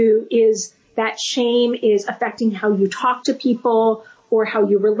someone who is, that shame is affecting how you talk to people or how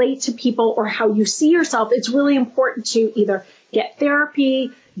you relate to people or how you see yourself, it's really important to either get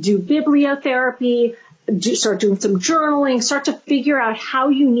therapy, do bibliotherapy, start doing some journaling, start to figure out how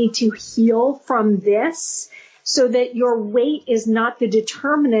you need to heal from this so that your weight is not the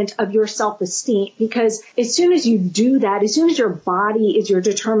determinant of your self-esteem. Because as soon as you do that, as soon as your body is your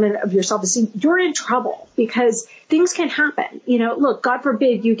determinant of your self-esteem, you're in trouble because things can happen. You know, look, God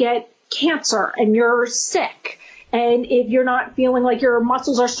forbid you get cancer and you're sick. And if you're not feeling like your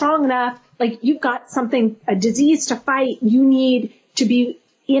muscles are strong enough, like you've got something, a disease to fight, you need to be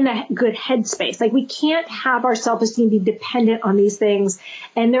in a good headspace. Like, we can't have our self-esteem be dependent on these things.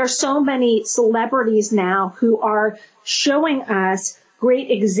 And there are so many celebrities now who are showing us great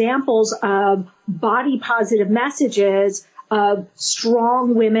examples of body positive messages of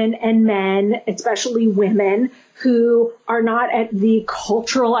strong women and men, especially women, who are not at the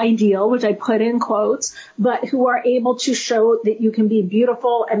cultural ideal, which I put in quotes, but who are able to show that you can be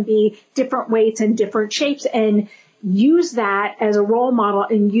beautiful and be different weights and different shapes, and use that as a role model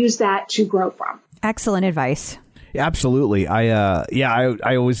and use that to grow from. Excellent advice. Absolutely.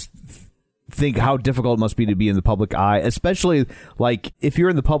 I always think how difficult it must be to be in the public eye, especially like if you're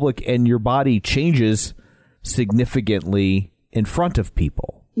in the public and your body changes significantly in front of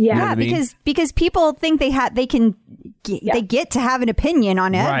people. Yeah, you know what I mean? because people think they get to have an opinion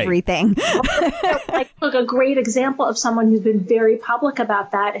on everything. Like, look, a great example of someone who's been very public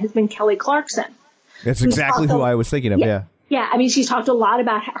about that has been Kelly Clarkson. That's exactly who I was thinking of. Yeah. Yeah. I mean, she's talked a lot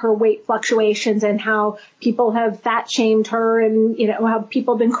about her weight fluctuations and how people have fat shamed her and, you know, how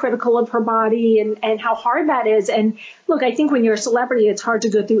people have been critical of her body and how hard that is. And look, I think when you're a celebrity, it's hard to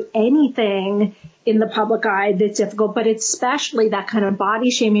go through anything in the public eye that's difficult, but especially that kind of body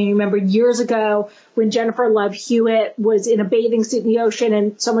shaming. You remember years ago when Jennifer Love Hewitt was in a bathing suit in the ocean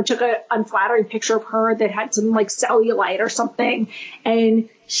and someone took an unflattering picture of her that had some like cellulite or something. And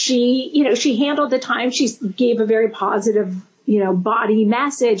she handled the time. She gave a very positive, body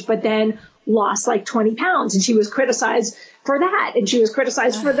message, but then lost like 20 pounds and she was criticized for that. And she was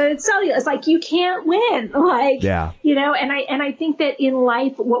criticized for the cellulite. It's like, you can't win. And I think that in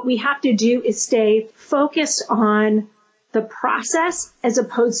life, what we have to do is stay focused on the process as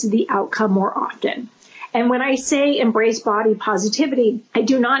opposed to the outcome more often. And when I say embrace body positivity, I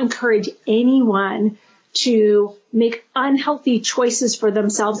do not encourage anyone to make unhealthy choices for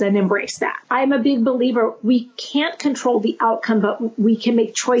themselves and embrace that. I'm a big believer we can't control the outcome, but we can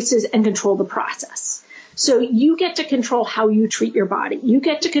make choices and control the process. So you get to control how you treat your body. You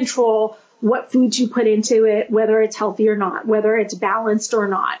get to control what foods you put into it, whether it's healthy or not, whether it's balanced or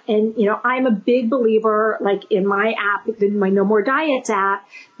not. And, I'm a big believer, like in my app, in my No More Diets app,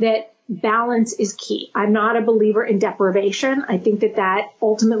 that balance is key. I'm not a believer in deprivation. I think that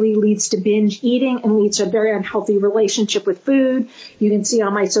ultimately leads to binge eating and leads to a very unhealthy relationship with food. You can see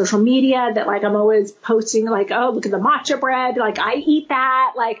on my social media that like I'm always posting like, oh, look at the matcha bread. Like I eat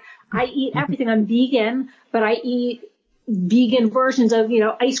that. Like I eat everything. I'm vegan, but I eat vegan versions of,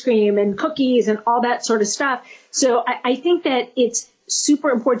 ice cream and cookies and all that sort of stuff. So I think that it's super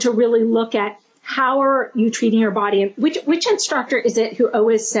important to really look at how are you treating your body? And which instructor is it who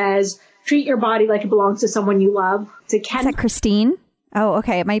always says, treat your body like it belongs to someone you love? Is that Christine? Oh,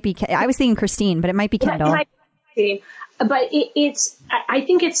 okay. It might be. I was thinking Christine, but it might be Kendall. But I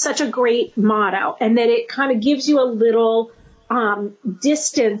think it's such a great motto, and that it kind of gives you a little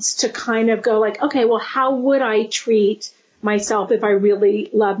distance to kind of go like, okay, well, how would I treat myself if I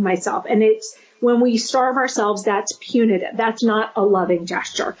really love myself? And it's, when we starve ourselves, that's punitive. That's not a loving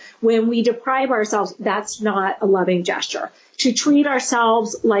gesture. When we deprive ourselves, that's not a loving gesture. To treat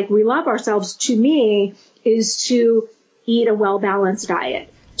ourselves like we love ourselves, to me, is to eat a well-balanced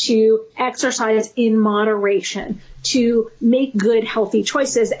diet, to exercise in moderation, to make good, healthy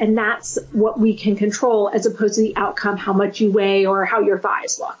choices. And that's what we can control as opposed to the outcome, how much you weigh or how your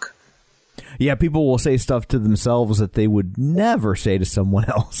thighs look. Yeah, people will say stuff to themselves that they would never say to someone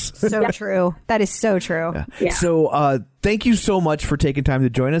else. So true. That is so true. Yeah. So thank you so much for taking time to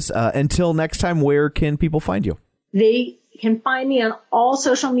join us. Until next time, where can people find you? They can find me on all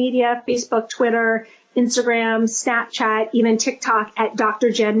social media, Facebook, Twitter, Instagram, Snapchat, even TikTok at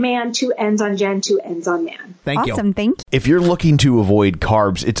Dr. Jen Man, 2 N's on Jen, 2 N's on Man. Thank you. Awesome. Thank you. If you're looking to avoid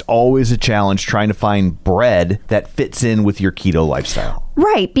carbs, it's always a challenge trying to find bread that fits in with your keto lifestyle.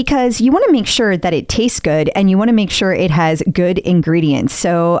 Right, because you want to make sure that it tastes good and you want to make sure it has good ingredients.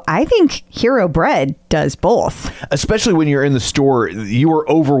 So I think Hero Bread does both. Especially when you're in the store, you are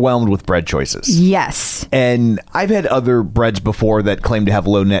overwhelmed with bread choices. Yes. And I've had other breads before that claim to have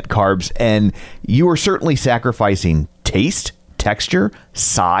low net carbs, and you are certainly sacrificing taste, texture,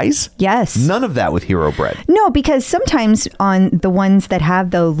 size. Yes. None of that with Hero Bread. No, because sometimes on the ones that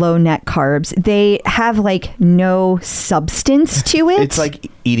have the low net carbs, they have like no substance to it. It's like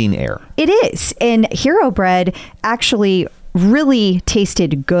eating air. It is. And Hero Bread actually really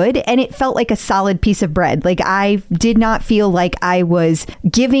tasted good, and it felt like a solid piece of bread. Like I did not feel like I was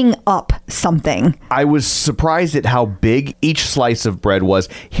giving up something. I was surprised at how big each slice of bread was.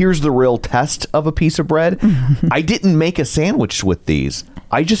 Here's the real test of a piece of bread. I didn't make a sandwich with these.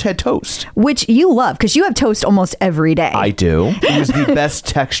 I just had toast. Which you love, because you have toast almost every day. I do. It was the best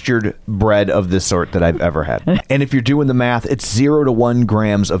textured bread of this sort that I've ever had. And if you're doing the math, it's 0 to 1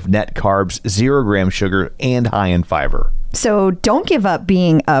 grams of net carbs, 0 gram sugar, and high in fiber. So don't give up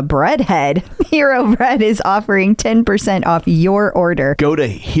being a breadhead. Hero Bread is offering 10% off your order. Go to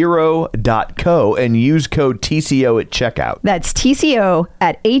hero.co and use code TCO at checkout. That's TCO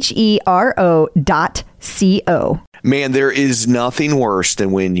at HERO.co. Man, there is nothing worse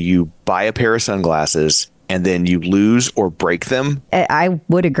than when you buy a pair of sunglasses and then you lose or break them. I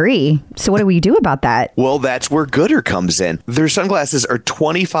would agree. So what do we do about that? Well, that's where Gooder comes in. Their sunglasses are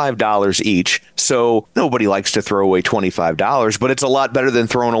 $25 each, so nobody likes to throw away $25, but it's a lot better than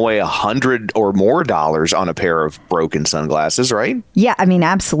throwing away $100 or more on a pair of broken sunglasses, right? Yeah, I mean,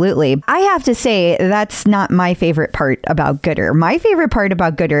 absolutely. I have to say that's not my favorite part about Gooder. My favorite part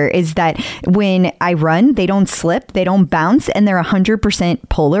about Gooder is that when I run, they don't slip, they don't bounce, and they're 100%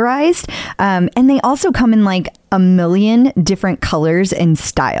 polarized. And they also come in like a million different colors and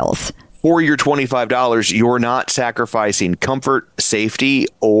styles. For your $25, you're not sacrificing comfort, safety,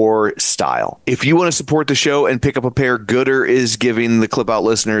 or style. If you want to support the show and pick up a pair, Gooder is giving the Clip Out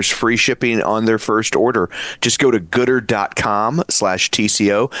listeners free shipping on their first order. Just go to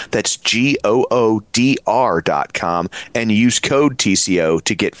gooder.com/TCO. That's GOODR.com and use code TCO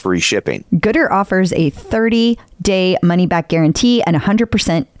to get free shipping. Gooder offers a 30-day money-back guarantee and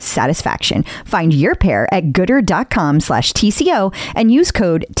 100% satisfaction. Find your pair at gooder.com/TCO and use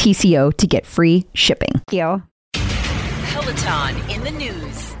code TCO to get free shipping. Peloton in the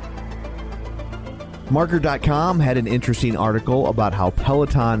news. Marker.com had an interesting article about how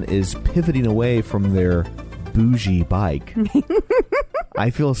Peloton is pivoting away from their bougie bike.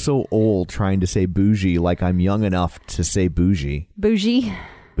 I feel so old trying to say bougie like I'm young enough to say bougie. Bougie.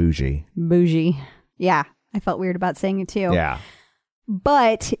 Bougie. Bougie. Yeah, I felt weird about saying it too. Yeah.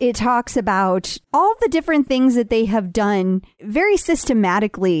 But it talks about all the different things that they have done very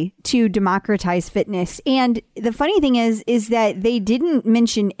systematically to democratize fitness. And the funny thing is that they didn't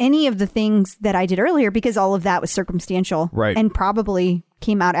mention any of the things that I did earlier because all of that was circumstantial. Right. And probably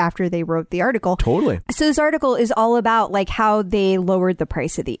came out after they wrote the article. Totally. So this article is all about like how they lowered the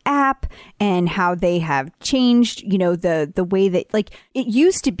price of the app and how they have changed, you know, the way that like it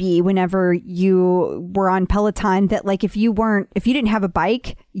used to be whenever you were on Peloton that like if you didn't have a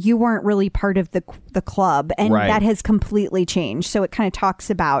bike, you weren't really part of the club. And right. That has completely changed. So it kind of talks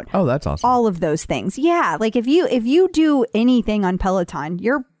about that's awesome. all of those things. Yeah. Like if you do anything on Peloton,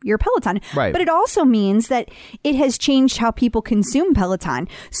 you're Peloton. Right. But it also means that it has changed how people consume Peloton.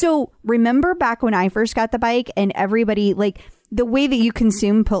 So remember back when I first got the bike and everybody like the way that you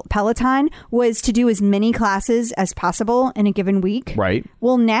consume Peloton was to do as many classes as possible in a given week. Right.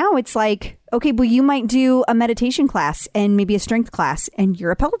 Well, now it's like, okay, well, you might do a meditation class and maybe a strength class and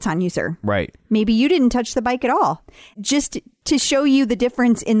you're a Peloton user. Right. Maybe you didn't touch the bike at all. Just to show you the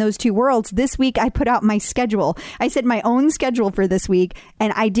difference in those two worlds, this week I put out my schedule. I said my own schedule for this week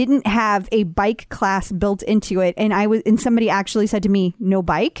and I didn't have a bike class built into it. And somebody actually said to me, no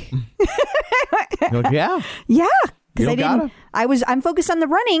bike? Yeah. Yeah. You don't gotta. I'm focused on the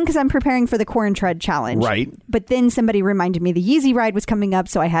running because I'm preparing for the Core and Tread challenge. Right. But then somebody reminded me the Yeezy ride was coming up,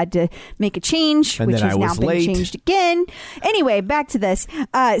 so I had to make a change, and which has now been changed again. Anyway, back to this.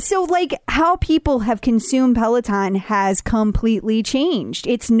 So like how people have consumed Peloton has completely changed.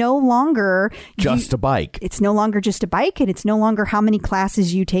 It's no longer just a bike. It's no longer just a bike, and it's no longer how many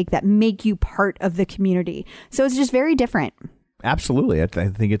classes you take that make you part of the community. So it's just very different. Absolutely. I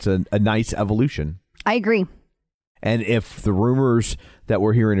think it's a nice evolution. I agree. And if the rumors that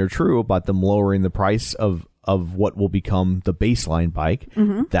we're hearing are true about them lowering the price of of what will become the baseline bike.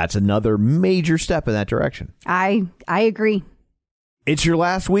 That's another major step in that direction. I agree. It's your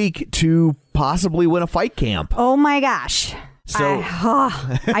last week to possibly win a fight camp. Oh my gosh. So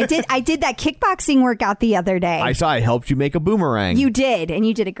I did that kickboxing workout the other day. I saw I helped you make a boomerang. You did, and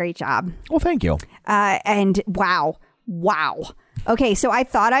you did a great job. Well, thank you. And wow. Okay, so I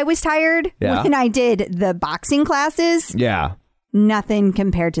thought I was tired when I did the boxing classes. Yeah. Nothing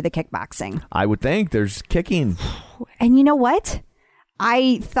compared to the kickboxing. I would think there's kicking. And you know what?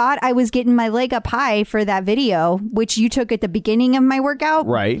 I thought I was getting my leg up high for that video, which you took at the beginning of my workout.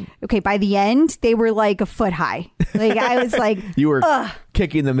 Right. Okay, by the end, they were like a foot high. Like I was like, you were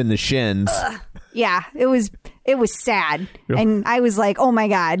kicking them in the shins. Yeah, it was sad. And I was like, oh my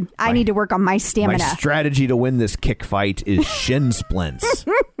God, I need to work on my stamina. My strategy to win this kick fight is shin splints.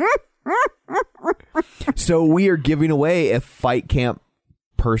 So we are giving away a Fight Camp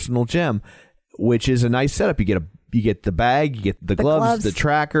personal gym, which is a nice setup. You get the bag, you get the gloves, the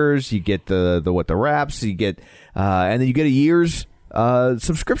trackers, you get the wraps, you get and then you get a year's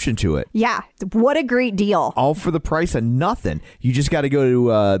subscription to it. Yeah, what a great deal. All for the price of nothing. You just got to go to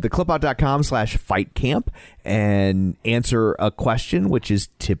theclipout.com/fightcamp and answer a question, which is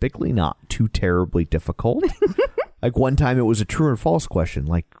typically not too terribly difficult. Like one time it was a true or false question.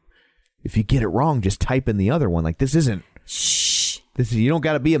 Like if you get it wrong, just type in the other one. Like this isn't. Shh. You don't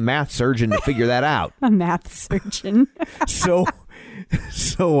got to be a math surgeon to figure that out. A math surgeon. So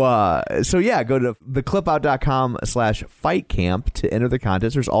yeah, go to theclipout.com/fightcamp to enter the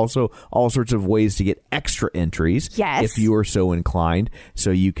contest. There's also all sorts of ways to get extra entries. Yes. If you are so inclined.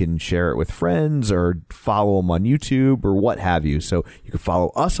 So you can share it with friends or follow them on YouTube or what have you. So you can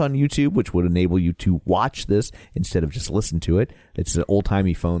follow us on YouTube, which would enable you to watch this instead of just listen to it. It's an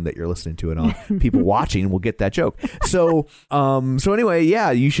old-timey phone that you're listening to it on. People watching will get that joke. So anyway,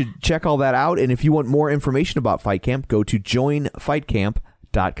 yeah, you should check all that out. And if you want more information about Fight Camp, go to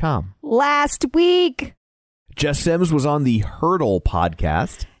joinfightcamp.com. Last week, Jess Sims was on the Hurdle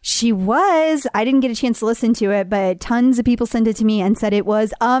podcast. She was. I didn't get a chance to listen to it, but tons of people sent it to me and said it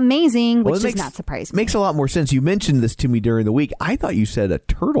was amazing, which does not surprise me. Makes a lot more sense. You mentioned this to me during the week. I thought you said a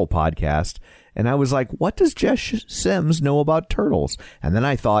turtle podcast, and I was like, what does Jess Sims know about turtles? And then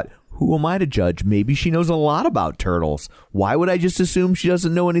I thought, who am I to judge? Maybe she knows a lot about turtles. Why would I just assume she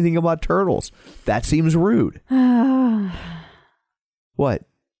doesn't know anything about turtles? That seems rude. What?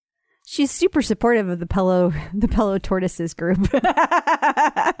 She's super supportive of the Pello Tortoises group.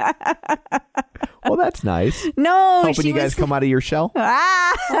 Well, that's nice. No, hoping you guys come out of your shell.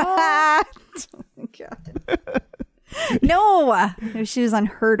 Oh my God. No, she was on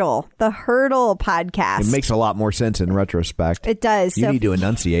Hurdle, the Hurdle podcast. It makes a lot more sense in retrospect. It does. You need to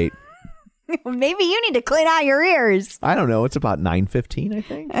enunciate. Maybe you need to clean out your ears. I don't know. It's about 9:15, I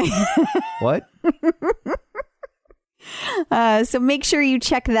think. What? So make sure you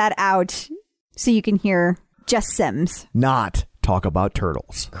check that out so you can hear Jess Sims. Not talk about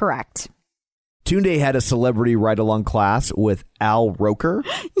turtles. Correct. Tunde had a celebrity ride-along class with Al Roker.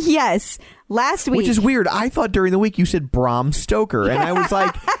 Yes. Last week. Which is weird. I thought during the week you said Bram Stoker. And I was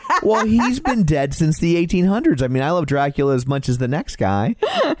like, well, he's been dead since the 1800s. I mean, I love Dracula as much as the next guy.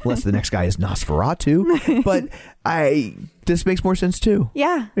 Unless the next guy is Nosferatu. But this makes more sense too.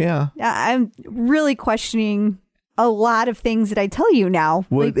 Yeah. Yeah. I'm really questioning a lot of things that I tell you now.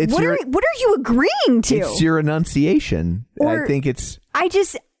 Well, like, what are you agreeing to? It's your enunciation. I think it's...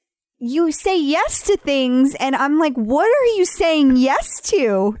 You say yes to things, and I'm like, what are you saying yes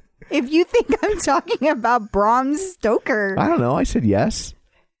to? If you think I'm talking about Bram Stoker. I don't know. I said yes.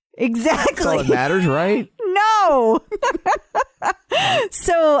 Exactly. That's all that matters, right? No.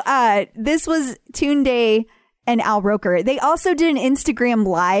 So this was Tunde and Al Roker. They also did an Instagram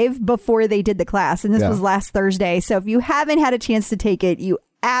live before they did the class, and this was last Thursday. So if you haven't had a chance to take it, you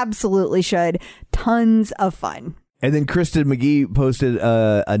absolutely should. Tons of fun. And then Kristen McGee posted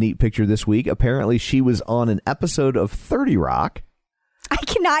a neat picture this week. Apparently, she was on an episode of 30 Rock. I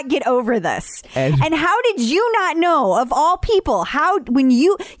cannot get over this. And how did you not know, of all people, when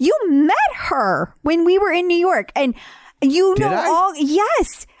you met her when we were in New York, and you Did know I? all,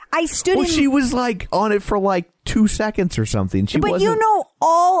 yes, I stood in. She was like on it for like 2 seconds or something. But you know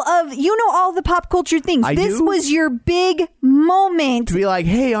all the pop culture things. This was your big moment. To be like,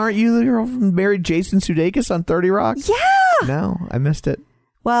 hey, aren't you the girl from married Jason Sudeikis on 30 Rock? Yeah. No, I missed it.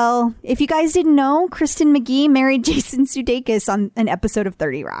 Well, if you guys didn't know, Kristen McGee married Jason Sudeikis on an episode of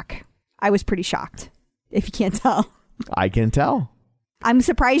 30 Rock. I was pretty shocked, if you can't tell. I can tell. I'm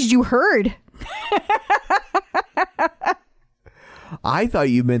surprised you heard. I thought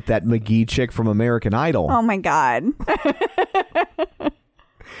you meant that McGee chick from American Idol. Oh, my God.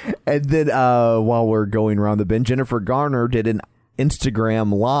 And then while we're going around the bend, Jennifer Garner did an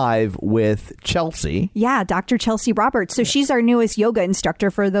Instagram live with Chelsea. Yeah, Dr. Chelsea Roberts. So she's our newest yoga instructor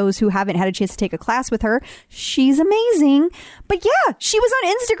for those who haven't had a chance to take a class with her. She's amazing. But yeah, she was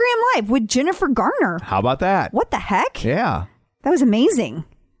on Instagram Live with Jennifer Garner. How about that? What the heck? Yeah. That was amazing.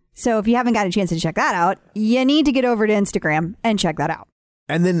 So if you haven't got a chance to check that out, you need to get over to Instagram and check that out.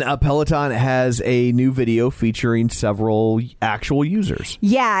 And then Peloton has a new video featuring several actual users.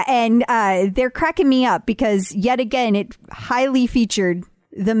 Yeah, and they're cracking me up because yet again, it highly featured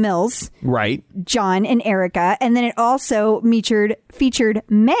the Mills, right? John and Erica, and then it also featured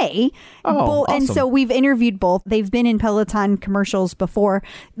May. Oh, awesome. And so we've interviewed both. They've been in Peloton commercials before,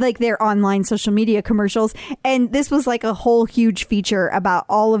 like their online social media commercials. And this was like a whole huge feature about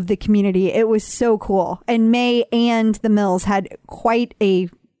all of the community. It was so cool. And May and the Mills had quite a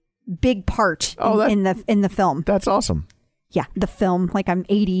big part in the film. That's awesome. Yeah, the film, like I'm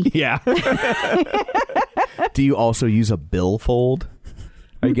 80. Yeah. Do you also use a billfold?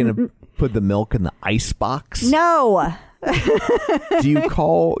 Are you going to put the milk in the ice box? No. Do you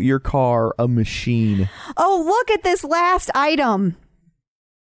call your car a machine? Oh, look at this last item.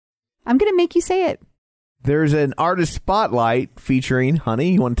 I'm going to make you say it. There's an artist spotlight featuring,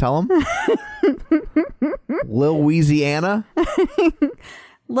 honey, you want to tell them? Lil Louisiana?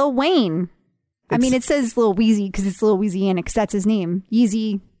 Lil Wayne. I mean, it says Lil Weezy because it's Lil Louisiana because that's his name.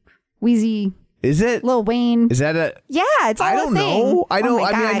 Yeezy, Weezy. Is it? Lil Wayne. Is that a... Yeah, it's all I don't know. I know.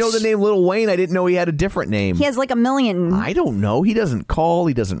 I mean, I know the name Lil Wayne. I didn't know he had a different name. He has like a million. I don't know. He doesn't call.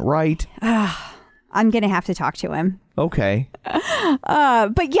 He doesn't write. I'm going to have to talk to him. Okay.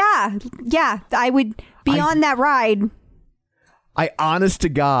 But yeah, I would be on that ride. I honest to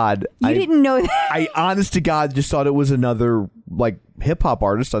God. You didn't know that. I honest to God just thought it was another like hip hop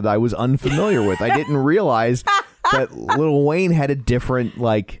artist that I was unfamiliar with. I didn't realize that Lil Wayne had a different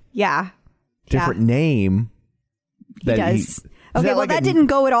different name. He does. Okay, well, that didn't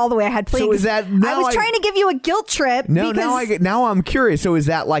go at all the way I had planned. So is that now I was trying to give you a guilt trip. No, now I'm curious. So is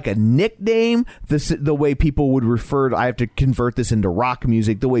that like a nickname? The way people would refer to, I have to convert this into rock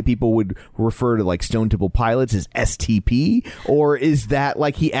music. The way people would refer to like Stone Temple Pilots is STP, or is that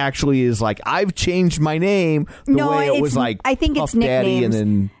like he actually is like I've changed my name? Way it was like I think it's Puff Daddy nicknames. And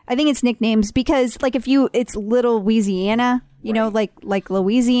then I think it's nicknames because like it's Little Louisiana. You know, like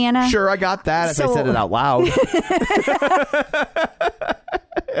Louisiana. Sure, I got that if I said it out loud.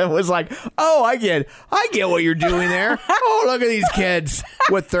 It was like, oh, I get what you're doing there. Oh, look at these kids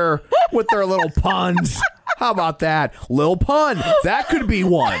with their little puns. How about that? Lil pun. That could be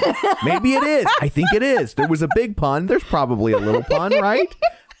one. Maybe it is. I think it is. There was a big pun. There's probably a little pun, right?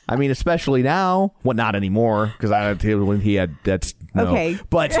 I mean, especially now. Well, not anymore because when he had that's no. Okay.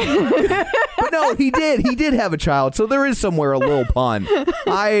 But no, he did have a child, so there is somewhere a little pun.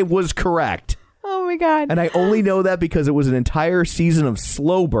 I was correct. Oh my God. And I only know that because it was an entire season of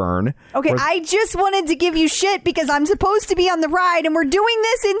Slow Burn. Okay, I just wanted to give you shit because I'm supposed to be on the ride and we're doing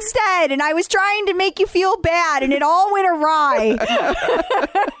this instead. And I was trying to make you feel bad and it all went awry.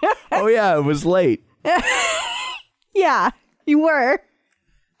 Oh, yeah, it was late. Yeah, you were.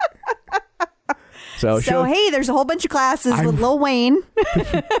 So hey, there's a whole bunch of classes with Lil Wayne.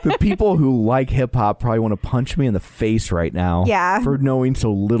 The people who like hip hop probably want to punch me in the face right now. Yeah. For knowing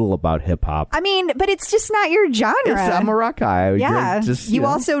so little about hip hop. I mean, but it's just not your genre. I'm a rock guy. Yeah. You know.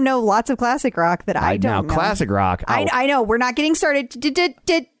 also know lots of classic rock that I don't know. Classic rock. I know. We're not getting started.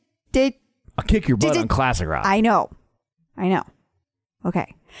 I'll kick your butt on classic rock. I know.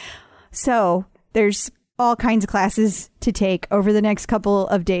 Okay. So there's all kinds of classes to take over the next couple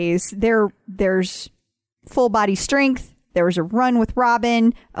of days. There's full body strength. There was a run with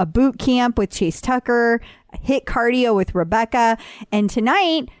Robin, a boot camp with Chase Tucker, a HIIT cardio with Rebecca. And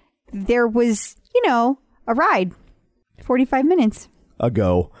tonight there was, a ride, 45 minutes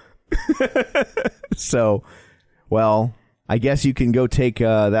ago. So, well, I guess you can go take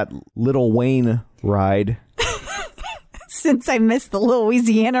that Lil Wayne ride. Since I missed the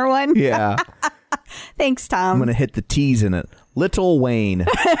Louisiana one. Yeah. Thanks, Tom. I'm going to hit the T's in it. Little Wayne.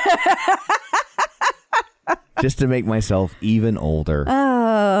 Just to make myself even older.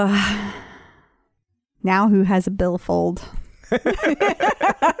 Now who has a billfold?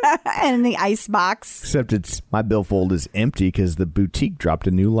 And the ice box. Except my billfold is empty because the boutique dropped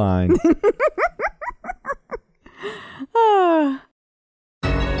a new line.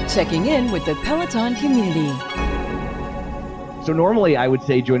 Checking in with the Peloton community. So normally I would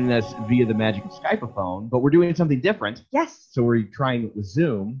say joining us via the magic of Skype-a-phone, but we're doing something different. Yes. So we're trying it with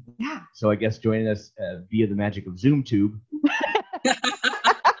Zoom. Yeah. So I guess joining us via the magic of ZoomTube.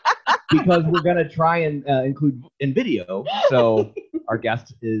 Because we're going to try and include in video. So Our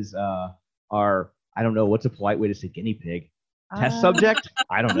guest is our, I don't know, what's a polite way to say guinea pig? Test subject?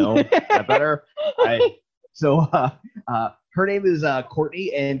 I don't know. Is that better? Her name is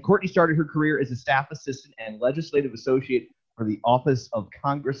Courtney, and Courtney started her career as a staff assistant and legislative associate for the office of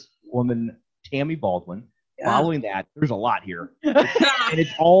Congresswoman Tammy Baldwin. Yeah. Following that, there's a lot here. And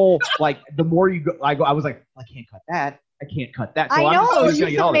it's all like, the more you go, I was like, I can't cut that. I can't cut that. So I know,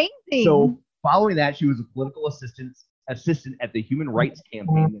 she's amazing. So following that, she was a political assistant at the Human Rights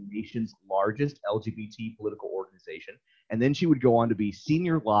Campaign, the nation's largest LGBT political organization. And then she would go on to be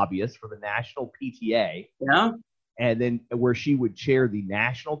senior lobbyist for the National PTA. Yeah. And then where she would chair the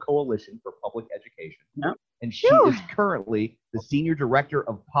National Coalition for Public Education. Yeah. And she is currently the senior director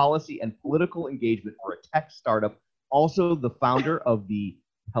of policy and political engagement for a tech startup, also the founder of the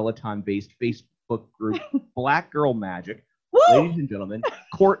Peloton-based Facebook group Black Girl Magic. Woo! Ladies and gentlemen,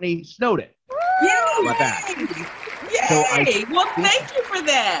 Courtney Snowden. Yay! How about that? Yay! Well, thank you for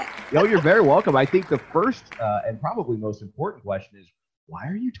that. No, you're very welcome. I think the first and probably most important question is, why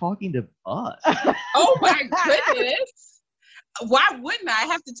are you talking to us? Oh, my goodness. Why wouldn't I? I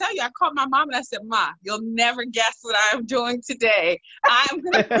have to tell you, I called my mom and I said, Ma, you'll never guess what I'm doing today. I'm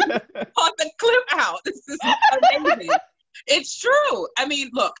going to put the clip out. This is amazing. It's true. I mean,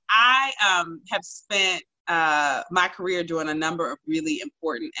 look, I have spent my career doing a number of really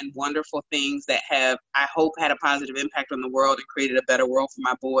important and wonderful things that have, I hope, had a positive impact on the world and created a better world for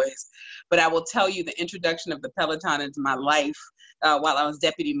my boys. But I will tell you, the introduction of the Peloton into my life while I was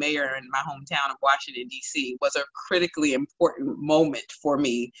deputy mayor in my hometown of Washington, D.C. was a critically important moment for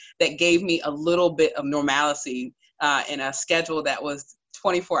me that gave me a little bit of normalcy in a schedule that was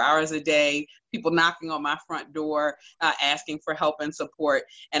 24 hours a day, people knocking on my front door, asking for help and support.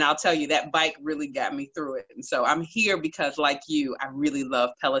 And I'll tell you, that bike really got me through it. And so I'm here because, like you, I really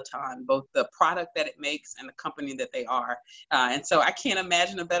love Peloton, both the product that it makes and the company that they are. And so I can't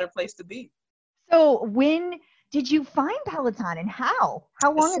imagine a better place to be. So when did you find Peloton and how?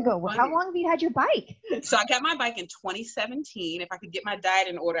 How long ago? How long have you had your bike? So I got my bike in 2017. If I could get my diet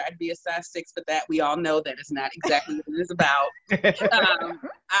in order, I'd be a size 6, but that we all know that is not exactly what it is about.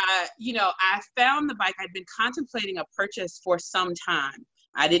 I found the bike. I'd been contemplating a purchase for some time.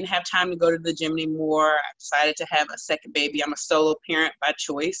 I didn't have time to go to the gym anymore. I decided to have a second baby. I'm a solo parent by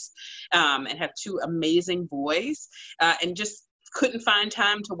choice, and have 2 amazing boys, and just couldn't find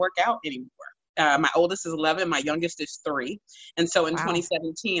time to work out anymore. My oldest is 11, my youngest is 3. And so in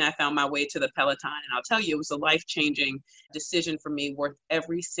 2017, I found my way to the Peloton. And I'll tell you, it was a life-changing decision for me, worth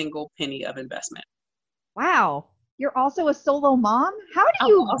every single penny of investment. Wow. You're also a solo mom? How do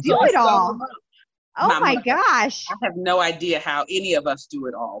you do it all? Oh my gosh. I have no idea how any of us do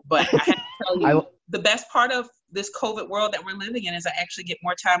it all. But I have to tell you, the best part of this COVID world that we're living in is I actually get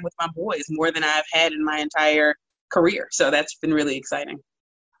more time with my boys, more than I've had in my entire career. So that's been really exciting.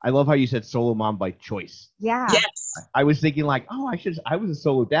 I love how you said solo mom by choice. Yeah. Yes. I was thinking like, I was a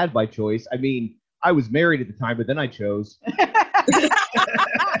solo dad by choice. I mean, I was married at the time, but then I chose.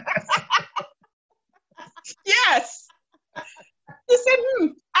 Yes. You said,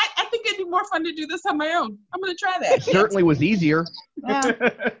 I think it'd be more fun to do this on my own. I'm going to try that. It certainly was easier. Yeah.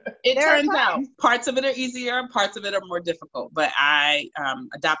 It turns out parts of it are easier, parts of it are more difficult. But I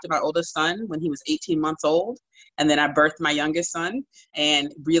adopted my oldest son when he was 18 months old. And then I birthed my youngest son.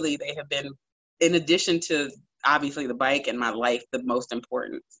 And really, they have been, in addition to obviously the bike and my life, the most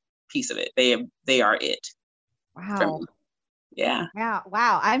important piece of it. They are it. Wow. Yeah. Yeah.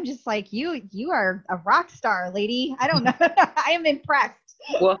 Wow. I'm just like, you are a rock star, lady. I don't know. I am impressed.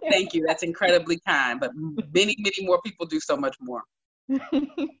 Well, thank you. That's incredibly kind. But many, many more people do so much more.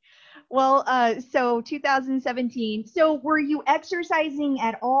 Well, so 2017. So were you exercising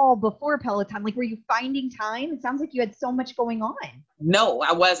at all before Peloton? Like, were you finding time? It sounds like you had so much going on. No,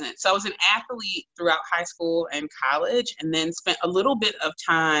 I wasn't. So I was an athlete throughout high school and college, and then spent a little bit of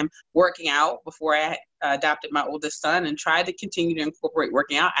time working out before I adopted my oldest son, and tried to continue to incorporate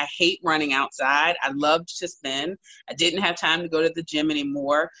working out. I hate running outside. I loved to spin. I didn't have time to go to the gym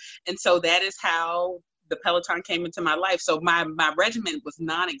anymore. And so that is how the Peloton came into my life. So my regimen was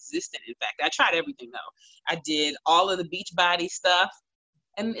non-existent. In fact, I tried everything though. I did all of the beach body stuff,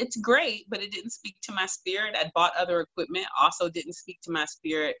 and it's great, but it didn't speak to my spirit. I bought other equipment, also didn't speak to my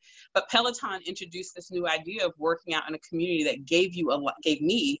spirit. But Peloton introduced this new idea of working out in a community that gave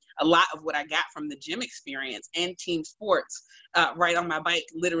me a lot of what I got from the gym experience and team sports, right on my bike,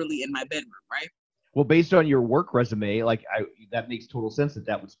 literally in my bedroom, right? Well, based on your work resume, that makes total sense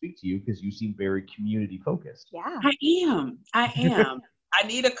that would speak to you, because you seem very community focused. Yeah. I am. I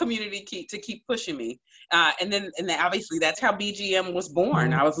need a community to keep pushing me. And then obviously that's how BGM was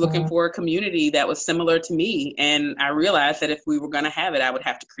born. I was looking for a community that was similar to me. And I realized that if we were going to have it, I would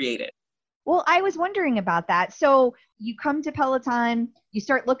have to create it. Well, I was wondering about that. So you come to Peloton, you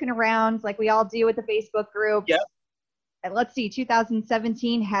start looking around like we all do with the Facebook group. Yep. And let's see,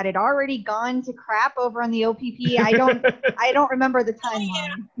 2017, had it already gone to crap over on the OPP? I don't remember the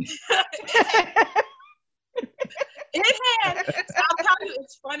timeline. It had. I'll tell you,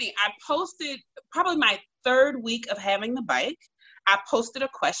 it's funny. I posted probably my third week of having the bike. I posted a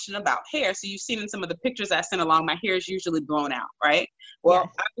question about hair. So you've seen in some of the pictures I sent along, my hair is usually blown out, right? Well,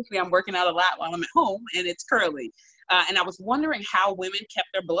 yes. Obviously I'm working out a lot while I'm at home and it's curly. And I was wondering how women kept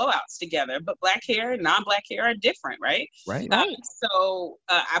their blowouts together, but black hair and non-black hair are different, right? Right. So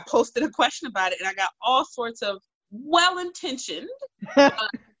I posted a question about it and I got all sorts of well-intentioned,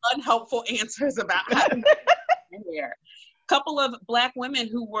 unhelpful answers about how to hair. A couple of Black women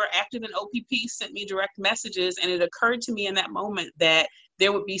who were active in OPP sent me direct messages, and it occurred to me in that moment that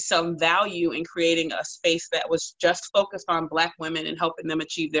there would be some value in creating a space that was just focused on Black women and helping them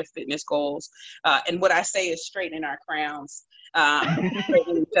achieve their fitness goals. And what I say is straightening our crowns,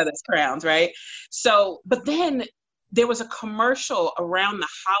 straightening each other's crowns, right? So, but then there was a commercial around the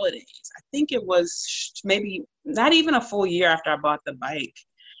holidays. I think it was maybe not even a full year after I bought the bike.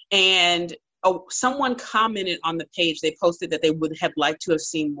 And someone commented on the page, they posted that they would have liked to have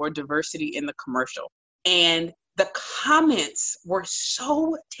seen more diversity in the commercial. And the comments were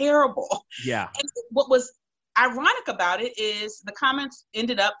so terrible. Yeah. And what was ironic about it is the comments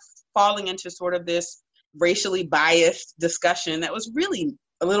ended up falling into sort of this racially biased discussion that was really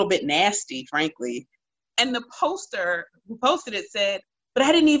a little bit nasty, frankly. And the poster who posted it said, but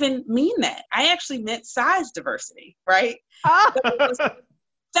I didn't even mean that. I actually meant size diversity, right?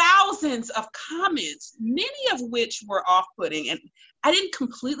 Thousands of comments, many of which were off-putting. And I didn't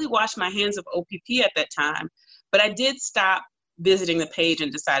completely wash my hands of OPP at that time, but I did stop visiting the page and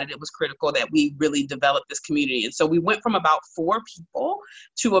decided it was critical that we really develop this community. And so we went from about 4 people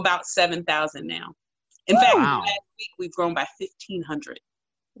to about 7,000 now. In fact, last week we've grown by 1,500.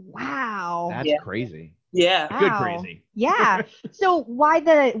 Wow. That's crazy. Yeah. Wow. Good crazy. Yeah. So why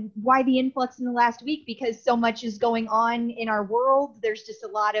the influx in the last week? Because so much is going on in our world. There's just a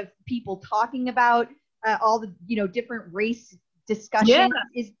lot of people talking about all the different race discussions.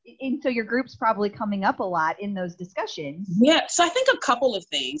 And so your group's probably coming up a lot in those discussions. Yeah. So I think a couple of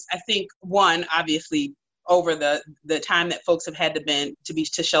things. I think one, obviously, over the time that folks have had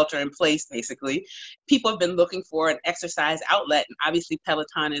to shelter in place, basically, people have been looking for an exercise outlet, and obviously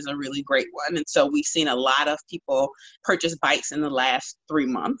Peloton is a really great one. And so we've seen a lot of people purchase bikes in the last 3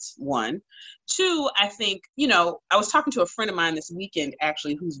 months. 1, 2, I think, I was talking to a friend of mine this weekend,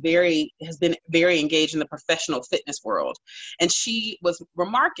 actually, has been very engaged in the professional fitness world. And she was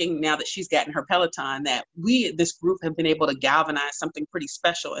remarking, now that she's gotten her Peloton, that this group, have been able to galvanize something pretty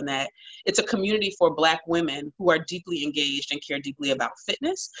special in that it's a community for Black women who are deeply engaged and care deeply about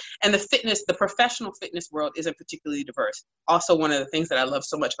fitness. And the professional fitness world isn't particularly diverse. Also, one of the things that I love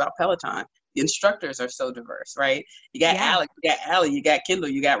so much about Peloton, the instructors are so diverse, right? You got Alex, you got Allie, you got Kendall,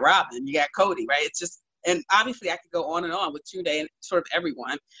 you got Robin, you got Cody, right? It's just, and obviously I could go on and on with Tunde and sort of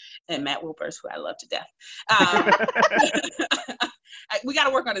everyone, and Matt Wilpers, who I love to death. We got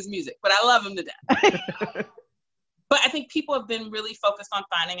to work on his music, but I love him to death. But I think people have been really focused on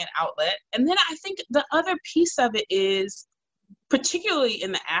finding an outlet. And then I think the other piece of it is, particularly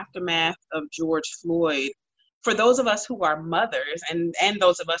in the aftermath of George Floyd, for those of us who are mothers and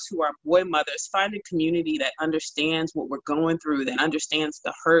those of us who are boy mothers, find a community that understands what we're going through, that understands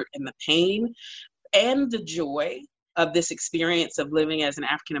the hurt and the pain and the joy of this experience of living as an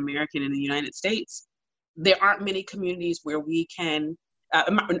African American in the United States. There aren't many communities where we can,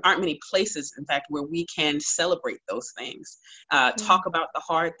 aren't many places, in fact, where we can celebrate those things, talk about the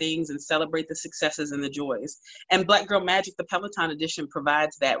hard things and celebrate the successes and the joys. And Black Girl Magic, the Peloton edition,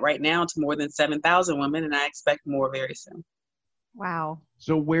 provides that right now to more than 7,000 women, and I expect more very soon. Wow.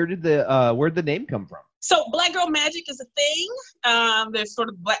 So where'd the name come from? So Black Girl Magic is a thing. There's sort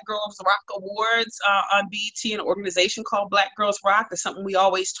of Black Girls Rock Awards on BET, an organization called Black Girls Rock. It's something we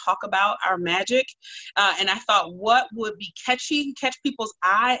always talk about, our magic. And I thought, what would be catchy, catch people's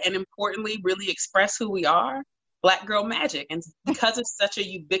eye, and importantly, really express who we are? Black Girl Magic. And because it's such a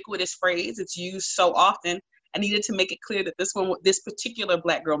ubiquitous phrase, it's used so often, I needed to make it clear that this particular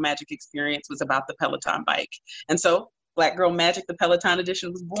Black Girl Magic experience was about the Peloton bike. And so Black Girl Magic, the Peloton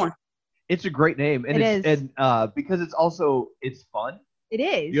edition, was born. It's a great name, and because it's fun. It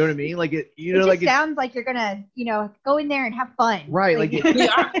is. You know what I mean? Like it. It just sounds like you're gonna, go in there and have fun. Right. We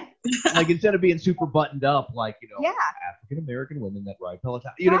are. Like instead of being super buttoned up, like, Yeah. African American women that ride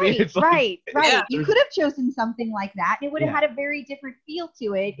Peloton. You know what I mean? It's like, Right. Yeah. You could have chosen something like that. It would have Yeah. had a very different feel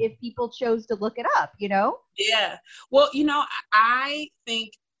to it if people chose to look it up, Yeah. Well, I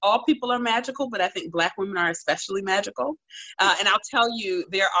think all people are magical, but I think Black women are especially magical. And I'll tell you,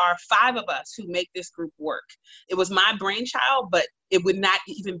 there are 5 of us who make this group work. It was my brainchild, but it would not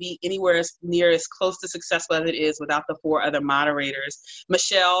even be anywhere near as close to successful as it is without the 4 other moderators.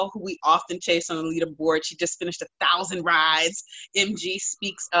 Michelle, who we often chase on the leaderboard, she just finished 1,000 rides. MG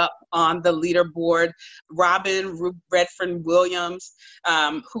speaks up on the leaderboard. Robin Redfern Williams,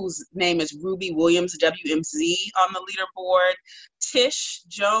 whose name is Ruby Williams, WMZ, on the leaderboard. Tish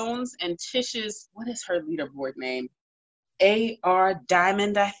Jones, and Tish's, what is her leaderboard name? AR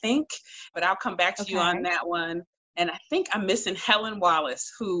Diamond, I think. But I'll come back to you on that one. And I think I'm missing Helen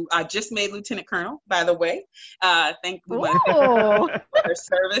Wallace, who just made Lieutenant Colonel, by the way. Thank you for her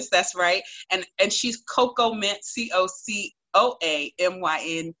service. That's right. And she's Coco Mint, COCOAMYNT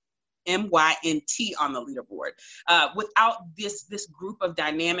on the leaderboard. Without this group of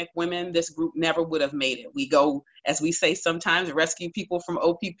dynamic women, this group never would have made it. We go, as we say sometimes, rescue people from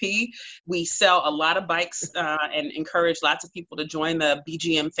OPP. We sell a lot of bikes and encourage lots of people to join the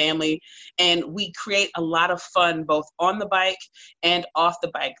BGM family. And we create a lot of fun both on the bike and off the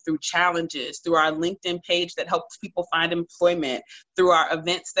bike through challenges, through our LinkedIn page that helps people find employment, through our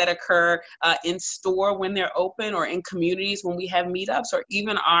events that occur in store when they're open, or in communities when we have meetups, or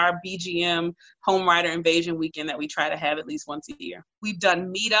even our BGM Home Rider Invasion weekend that we try to have at least once a year. We've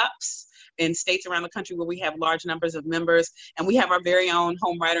done meetups in states around the country where we have large numbers of members, and we have our very own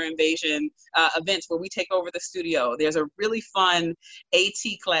Home Rider Invasion events where we take over the studio. There's a really fun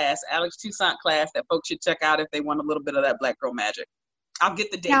AT class, Alex Toussaint class, that folks should check out if they want a little bit of that Black girl magic. I'll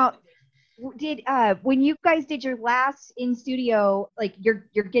get the date. Now, when you guys did your last in studio, like your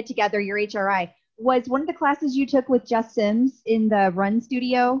get together, your HRI, was one of the classes you took with Jess Sims in the Run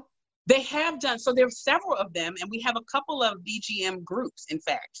studio? They have done. So there are several of them, and we have a couple of BGM groups, in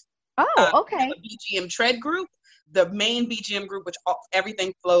fact. Oh, okay. We have a BGM Tread group, the main BGM group, which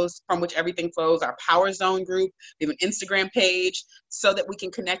everything flows, our Power Zone group. We have an Instagram page so that we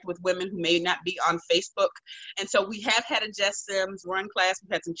can connect with women who may not be on Facebook. And so we have had a Jess Sims Run class.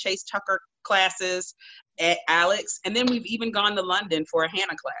 We've had some Chase Tucker classes at Alex. And then we've even gone to London for a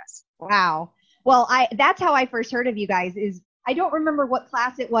Hannah class. Wow. Well, that's how I first heard of you guys. Is I don't remember what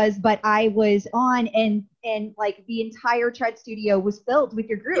class it was, but I was on and like the entire Tread studio was filled with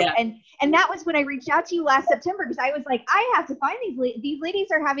your group. Yeah. And that was when I reached out to you last September, because I was like, I have to find these ladies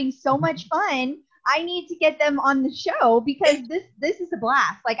are having so much fun. I need to get them on the show because this is a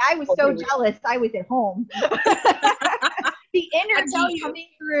blast. Like, I was so jealous. I was at home. The energy coming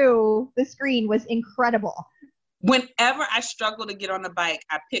through the screen was incredible. Whenever I struggle to get on the bike,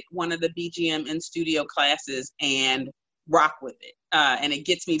 I pick one of the BGM in studio classes and rock with it. And it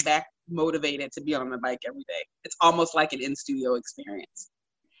gets me back motivated to be on the bike every day. It's almost like an in-studio experience.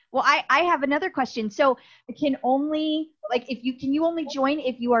 Well, I have another question. So can you only join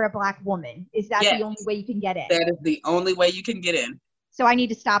if you are a Black woman? Is that the only way you can get in? That is the only way you can get in. So I need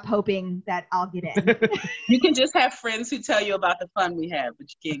to stop hoping that I'll get in. You can just have friends who tell you about the fun we have, but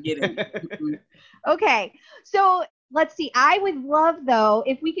you can't get in. Okay. So let's see. I would love, though,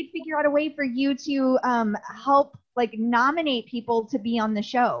 if we could figure out a way for you to help nominate people to be on the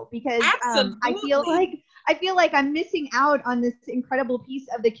show, because I feel like I'm missing out on this incredible piece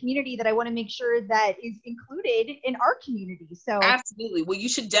of the community that I want to make sure that is included in our community. So absolutely. Well, you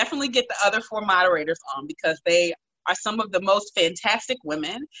should definitely get the other 4 moderators on, because they are some of the most fantastic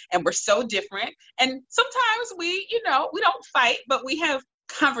women, and we're so different. And sometimes we don't fight, but we have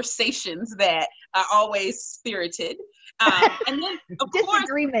conversations that are always spirited. And then, of course,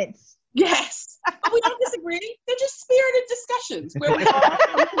 disagreements. Yes, but we don't disagree. They're just spirited discussions where we all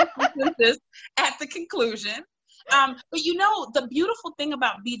come to consensus at the conclusion. But the beautiful thing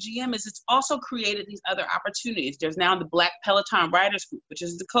about BGM is it's also created these other opportunities. There's now the Black Peloton Riders Group, which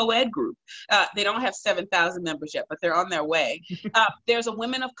is the co-ed group. They don't have 7,000 members yet, but they're on their way. There's a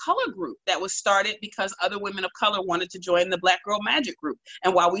Women of Color group that was started because other women of color wanted to join the Black Girl Magic group.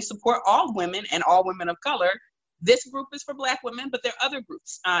 And while we support all women and all women of color, this group is for Black women, but there are other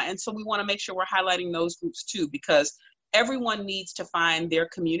groups. And so we want to make sure we're highlighting those groups too, because everyone needs to find their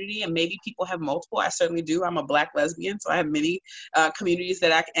community, and maybe people have multiple. I certainly do. I'm a Black lesbian, so I have many communities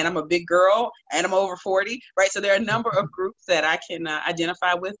and I'm a big girl, and I'm over 40, right? So there are a number of groups that I can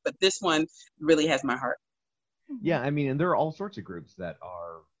identify with, but this one really has my heart. Yeah, I mean, and there are all sorts of groups that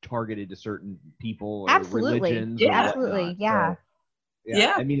are targeted to certain people or absolutely. religions. Yeah, absolutely. Yeah. So,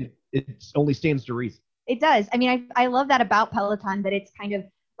 yeah. I mean, it only stands to reason. It does. I mean, I love that about Peloton, that it's kind of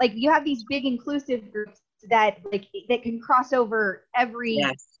like you have these big inclusive groups that can cross over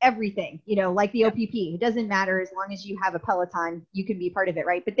everything, like the OPP. It doesn't matter, as long as you have a Peloton, you can be part of it,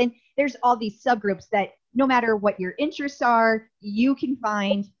 right? But then there's all these subgroups that no matter what your interests are, you can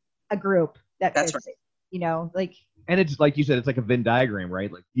find a group that fits, right. And it's like you said, it's like a Venn diagram,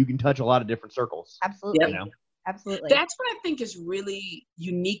 right? Like you can touch a lot of different circles. Absolutely. Absolutely. That's what I think is really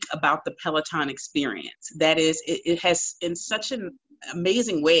unique about the Peloton experience. That is, it has in such an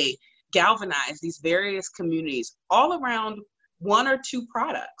amazing way galvanized these various communities all around one or two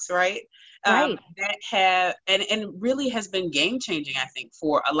products, right? That have, and really has been game changing, I think,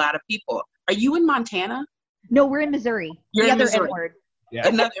 for a lot of people. Are you in Montana? No, we're in Missouri. You're the in other Missouri. N-word. Yeah.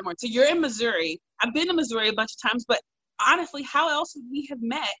 Another N-word. So you're in Missouri. I've been to Missouri a bunch of times, but honestly, how else would we have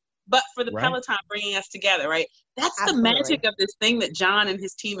met but for the Peloton bringing us together, right? That's the magic of this thing that John and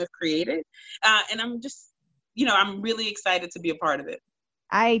his team have created. And I'm just, I'm really excited to be a part of it.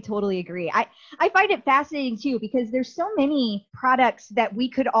 I totally agree. I find it fascinating too, because there's so many products that we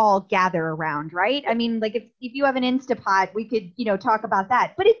could all gather around, right? I mean, like if you have an Instapot, we could, talk about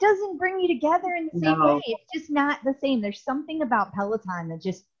that, but it doesn't bring you together in the same way. It's just not the same. There's something about Peloton that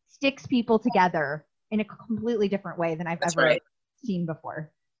just sticks people together in a completely different way than I've ever seen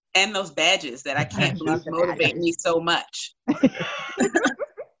before. And those badges that I can't believe motivate me so much.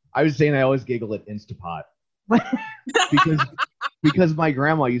 I was saying I always giggle at Instapot. because my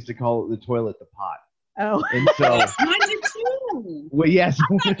grandma used to call the toilet the pot. Oh. And so mine did too. Well, yes.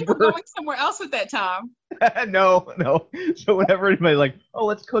 I thought you were going somewhere else with that, Tom. No. So whenever anybody's like, "Oh,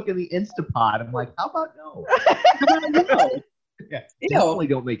 let's cook in the Instapot," I'm like, "How about no?" No. Yeah, definitely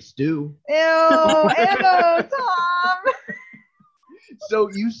don't make stew. Ew, Tom. So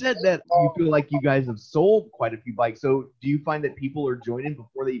you said that you feel like you guys have sold quite a few bikes. So do you find that people are joining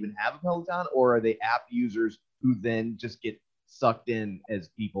before they even have a Peloton, or are they app users who then just get sucked in as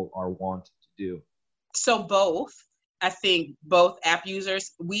people are wont to do? So both. I think both app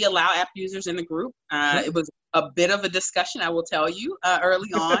users, we allow app users in the group. It was a bit of a discussion, I will tell you,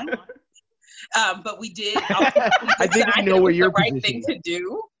 early on. But we did. I think we know where your right thing to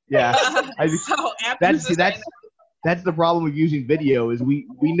do. Yeah. So app users. That's the problem with using video is we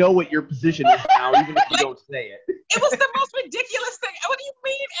know what your position is now, even if you don't say it. It was the most ridiculous thing. What do you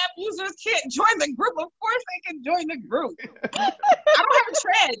mean app users can't join the group? Of course they can join the group. I don't have a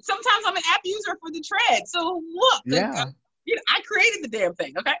tread. Sometimes I'm an app user for the tread. So look, I created the damn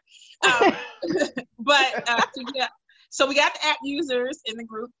thing, okay? So we got the app users in the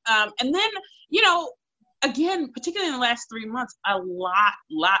group. And then, again, particularly in the last 3 months, a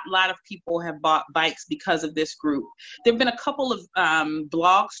lot of people have bought bikes because of this group. There have been a couple of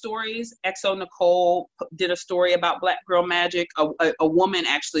blog stories. XO Nicole did a story about Black Girl Magic. A woman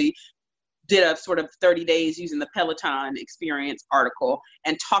actually did a sort of 30 days using the Peloton experience article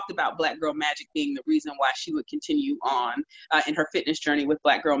and talked about Black Girl Magic being the reason why she would continue on in her fitness journey with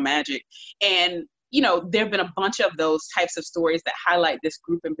Black Girl Magic. And there have been a bunch of those types of stories that highlight this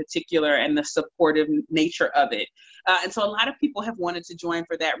group in particular and the supportive nature of it. And so a lot of people have wanted to join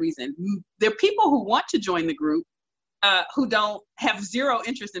for that reason. There are people who want to join the group who don't have zero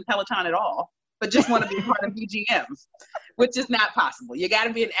interest in Peloton at all, but just want to be part of BGMs, which is not possible. You got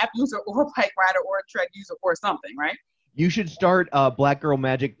to be an app user or a bike rider or a tread user or something, right? You should start Black Girl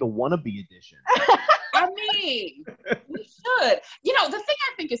Magic, the wannabe edition. I mean, we should. The thing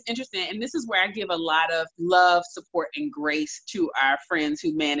I think is interesting, and this is where I give a lot of love, support, and grace to our friends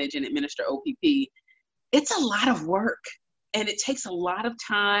who manage and administer OPP. It's a lot of work, and it takes a lot of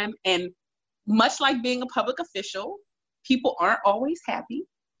time. And much like being a public official, people aren't always happy.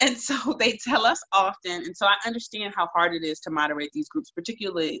 And so they tell us often. And so I understand how hard it is to moderate these groups,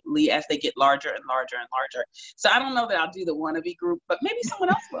 particularly as they get larger and larger and larger. So I don't know that I'll do the wannabe group, but maybe someone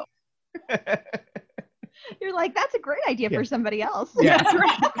else will. You're like, that's a great idea for somebody else. Yeah. That's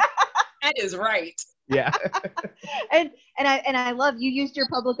right. That is right. Yeah. and I love you used your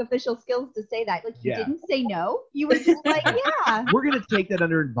public official skills to say that. Like you didn't say no. You were just like, yeah. We're gonna take that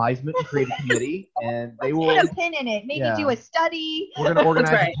under advisement and create a committee, and they will put a pin in it. Maybe do a study. We're gonna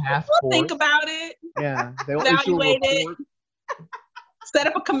organize a task force. We'll think about it. Yeah. They'll evaluate it. Set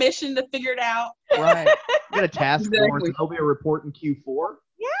up a commission to figure it out. Right. We got a task force. There'll be a report in Q4.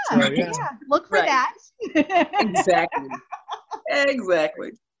 Yeah. So, yeah. Look for that.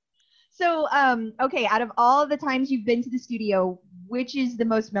 Exactly. So, okay, out of all the times you've been to the studio, which is the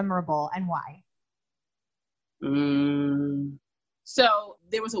most memorable and why? So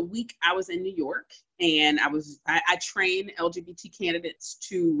there was a week I was in New York, and I train LGBT candidates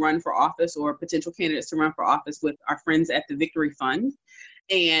to run for office or potential candidates to run for office with our friends at the Victory Fund.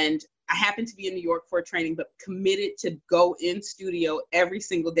 And I happened to be in New York for a training, but committed to go in studio every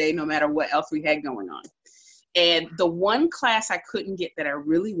single day, no matter what else we had going on. And the one class I couldn't get that I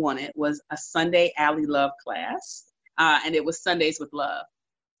really wanted was a Sunday Alley Love class. And it was Sundays with Love.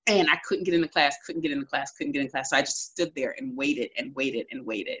 And I couldn't get in the class. So I just stood there and waited. And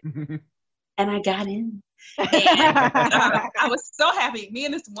I got in. And I was so happy. Me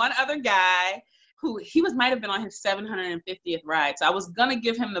and this one other guy who might have been on his 750th ride. So I was going to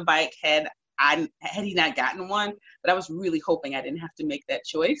give him the bike had he not gotten one, but I was really hoping I didn't have to make that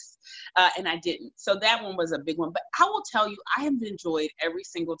choice. And I didn't. So that one was a big one. But I will tell you, I have enjoyed every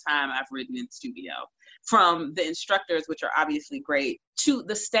single time I've ridden in studio, from the instructors, which are obviously great, to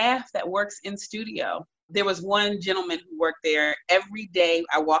the staff that works in studio. There was one gentleman who worked there every day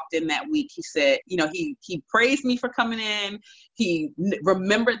I walked in that week. He said, he praised me for coming in. He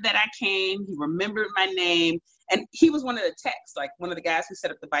remembered that I came. He remembered my name. And he was one of the techs, like one of the guys who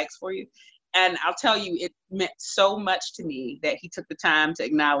set up the bikes for you. And I'll tell you, it meant so much to me that he took the time to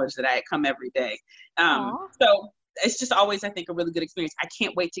acknowledge that I had come every day. So it's just always, I think, a really good experience. I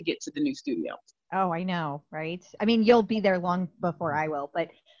can't wait to get to the new studio. Oh, I know, right? I mean, you'll be there long before I will, but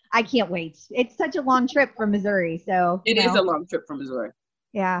I can't wait. It's such a long trip from Missouri. So it is a long trip from Missouri.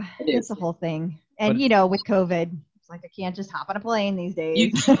 Yeah, it's the whole thing. And, with COVID, it's like I can't just hop on a plane these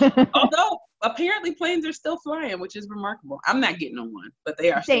days. Although apparently planes are still flying, which is remarkable. I'm not getting on one, but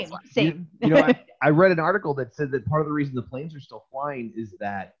they are still flying. Same. I read an article that said that part of the reason the planes are still flying is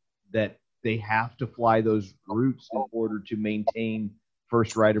that they have to fly those routes in order to maintain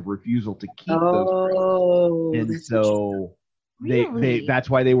first right of refusal to keep those routes. And so they that's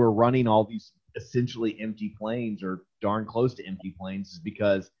why they were running all these essentially empty planes or darn close to empty planes, is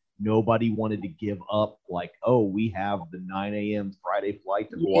because nobody wanted to give up, like, we have the 9 a.m. Friday flight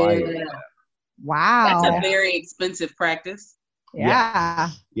to Hawaii. Yeah. Wow. That's a very expensive practice. Yeah.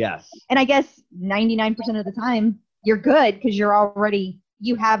 Yes. And I guess 99% of the time you're good because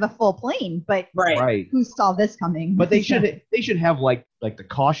you have a full plane, but right. Who saw this coming? But they should have like the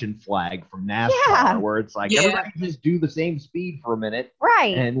caution flag from NASCAR, where it's like everybody just do the same speed for a minute.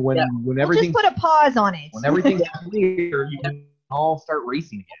 Right. And when everything, just put a pause on it. When everything's clear, you can all start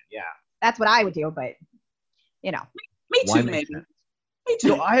racing again. Yeah. That's what I would do, but Me too, maybe. Me too.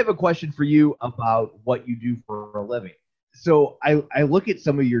 So I have a question for you about what you do for a living. So I look at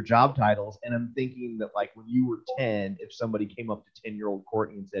some of your job titles, and I'm thinking that, like, when you were 10, if somebody came up to 10-year-old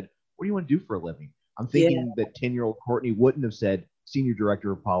Courtney and said, "What do you want to do for a living?" I'm thinking that 10-year-old Courtney wouldn't have said Senior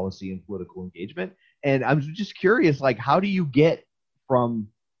Director of Policy and Political Engagement. And I'm just curious, like, how do you get from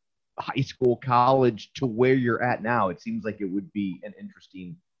high school, college to where you're at now? It seems like it would be an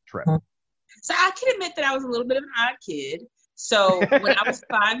interesting trip. So I can admit that I was a little bit of an odd kid. So when I was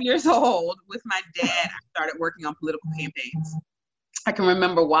 5 years old with my dad, I started working on political campaigns. I can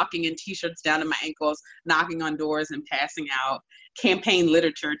remember walking in T-shirts down to my ankles, knocking on doors and passing out campaign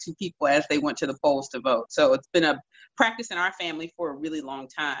literature to people as they went to the polls to vote. So it's been a practice in our family for a really long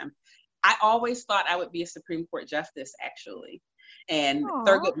time. I always thought I would be a Supreme Court justice, actually. And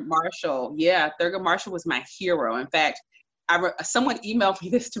Thurgood Marshall was my hero. In fact, someone emailed me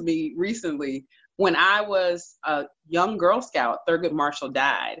this to me recently. When I was a young Girl Scout, Thurgood Marshall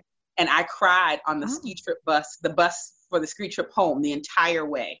died, and I cried on the ski trip bus, the bus for the ski trip home, the entire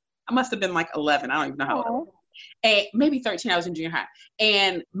way. I must have been like 11. I don't even know how old. And maybe 13. I was in junior high.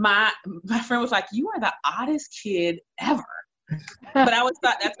 And my friend was like, "You are the oddest kid ever." But I always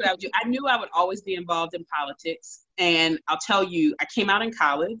thought that's what I would do. I knew I would always be involved in politics. And I'll tell you, I came out in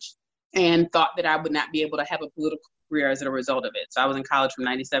college and thought that I would not be able to have a political career as a result of it. So I was in college from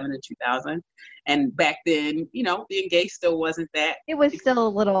 97 to 2000. And back then, being gay still wasn't that. It was still a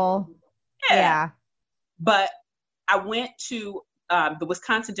little, yeah. But I went to the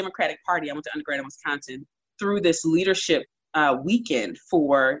Wisconsin Democratic Party. I went to undergrad in Wisconsin through this leadership weekend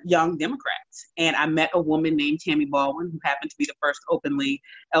for young Democrats. And I met a woman named Tammy Baldwin, who happened to be the first openly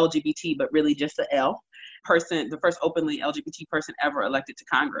LGBT, but really just the L person, the first openly LGBT person ever elected to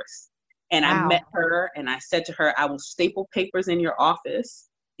Congress. And I met her and I said to her, "I will staple papers in your office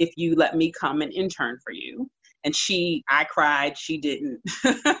if you let me come and intern for you." And I cried, she didn't.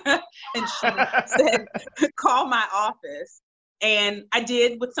 And she said, "Call my office." And I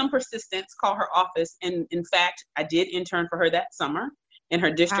did, with some persistence, call her office. And in fact, I did intern for her that summer in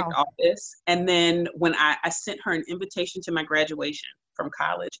her district office. And then when I sent her an invitation to my graduation from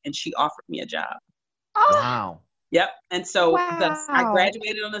college, and she offered me a job. Wow. Yep. And so I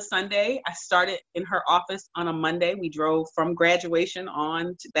graduated on a Sunday. I started in her office on a Monday. We drove from graduation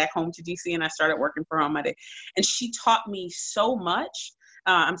back home to DC, and I started working for her on Monday. And she taught me so much.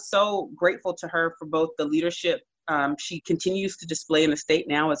 I'm so grateful to her for both the leadership She continues to display in the state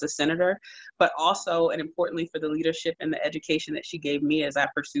now as a senator, but also, and importantly, for the leadership and the education that she gave me as I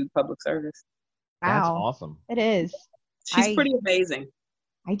pursued public service. That's Wow. awesome. It is. She's pretty amazing.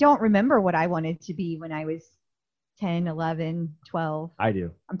 I don't remember what I wanted to be when I was 10, 11, 12. I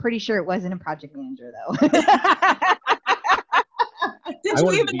do. I'm pretty sure it wasn't a project manager, though. Did I you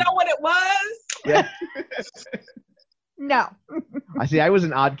wanted to even be- know what it was? Yeah. No. I see. I was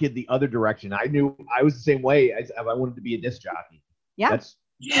an odd kid the other direction. I knew I was the same way. I wanted to be a disc jockey. Yeah. That's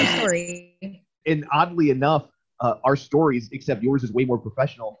Story. and oddly enough, our stories, except yours is way more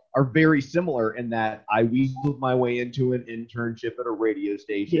professional, are very similar in that I weaseled my way into an internship at a radio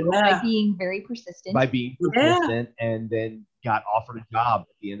station By being very persistent. by being persistent, and then got offered a job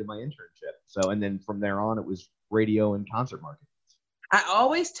at the end of my internship. So, and then from there on, it was radio and concert marketing. I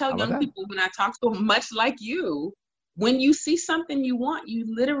always tell How about young that? people when I talk to them, much like you, when you see something you want, you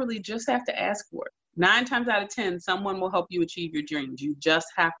literally just have to ask for it. 9 times out of 10, someone will help you achieve your dreams. You just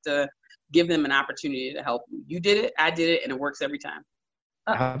have to give them an opportunity to help you. You did it, I did it, and it works every time.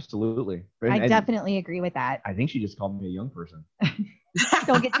 Absolutely. I And definitely agree with that. I think she just called me a young person.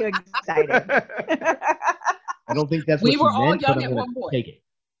 Don't get too excited. I don't think that's We what were she all meant, but young I'm at gonna one point. take it.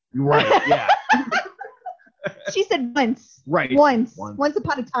 Right. Yeah. She said once. Right. Once. Once. Once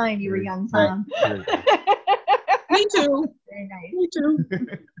upon a time, you were Very- young, Tom. Very- Me too. Very nice. Me too.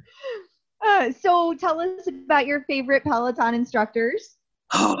 So tell us about your favorite Peloton instructors.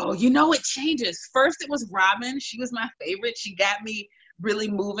 Oh, it changes. First, it was Robin. She was my favorite. She got me really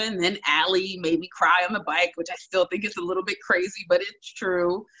moving. Then Allie made me cry on the bike, which I still think is a little bit crazy, but it's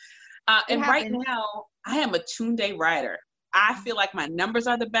true. And right happens. now, I am a Tunde rider. I feel like my numbers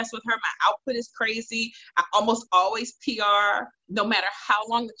are the best with her. My output is crazy. I almost always PR, no matter how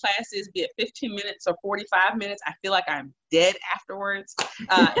long the class is, be it 15 minutes or 45 minutes. I feel like I'm dead afterwards, and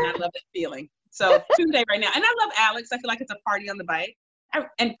I love that feeling. So Tunde right now. And I love Alex. I feel like it's a party on the bike.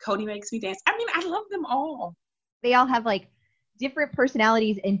 And Cody makes me dance. I mean, I love them all. They all have like different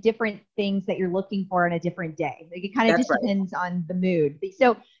personalities and different things that you're looking for on a different day. Like it kind of That's just right. depends on the mood.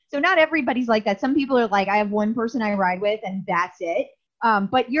 So not everybody's like that. Some people are like, I have one person I ride with and that's it.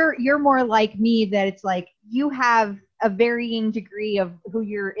 But you're more like me, that it's like you have a varying degree of who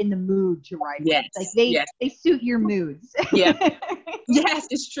you're in the mood to ride Yes, with. Like yes. they suit your moods. Yeah. Yes,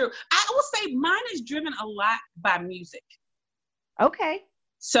 it's true. I will say mine is driven a lot by music. Okay.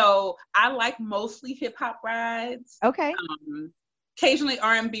 So I like mostly hip hop rides. Okay. Occasionally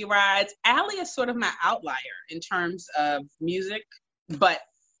R&B rides. Allie is sort of my outlier in terms of music, but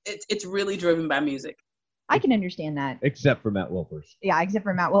it's really driven by music. I can understand that. Except for Matt Wilpers. Yeah, except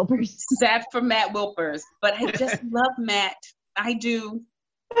for Matt Wilpers. Except for Matt Wilpers, but I just love Matt. I do.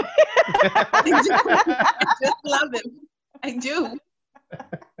 I just love him. I do.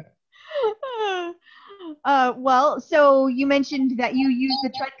 Well, so you mentioned that you use the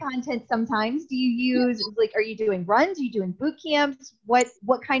tread content sometimes. Do you use, like, are you doing runs? Are you doing boot camps? What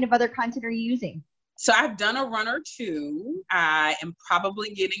kind of other content are you using? So I've done a run or two. I am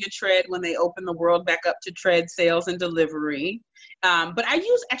probably getting a tread when they open the world back up to tread sales and delivery. But I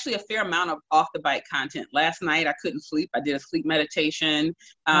use actually a fair amount of off the bike content. Last night I couldn't sleep. I did a sleep meditation.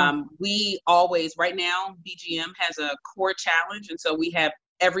 We always, right now, BGM has a core challenge. And so we have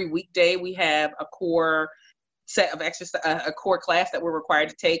every weekday, we have a core set of exercise, a core class that we're required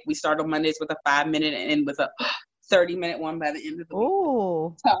to take. We start on Mondays with a 5-minute and end with a 30-minute one by the end of the week.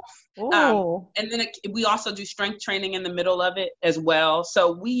 Oh, Tough. And then we also do strength training in the middle of it as well.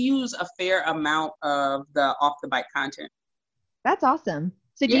 So we use a fair amount of the off the bike content. that's awesome.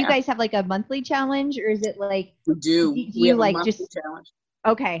 So do you guys have like a monthly challenge, or is it like, We do. Do We you have a like monthly just- challenge.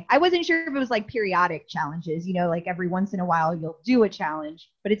 okay, I wasn't sure if it was like periodic challenges, like every once in a while you'll do a challenge,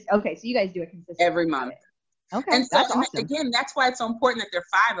 but it's okay. So you guys do it consistently. Every month. Okay, And so, that's awesome. again, that's why it's so important that there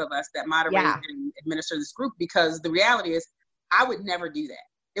are 5 of us that moderate and administer this group, because the reality is I would never do that.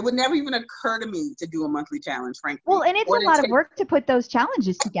 It would never even occur to me to do a monthly challenge, frankly. Well, and it's Or a to lot of take- work to put those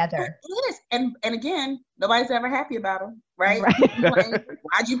challenges together. It is. And again, nobody's ever happy about them, right? Right. Like,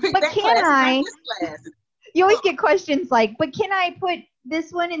 why'd you pick But that can class, I- not this class? You always get questions like, but can I put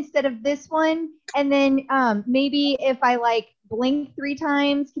this one instead of this one? And then maybe if I like blink 3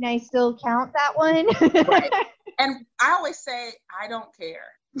 times, can I still count that one? Right. And I always say, I don't care.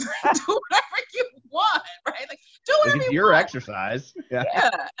 Do whatever you want, right? Like, do whatever It's you your want. exercise. Yeah. Yeah.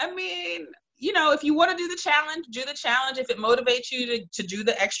 I mean, if you want to do the challenge, do the challenge. If it motivates you to do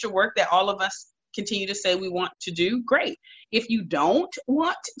the extra work that all of us continue to say we want to do, great. If you don't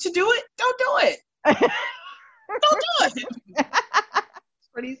want to do it, don't do it. Don't do it. It's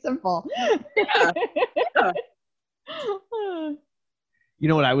pretty simple. Yeah. You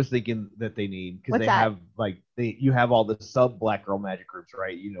know what I was thinking that they need? Because What's they that? have you have all the sub Black Girl Magic groups,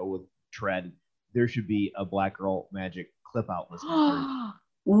 right? You know, with Tread, there should be a Black Girl Magic clip out listening group.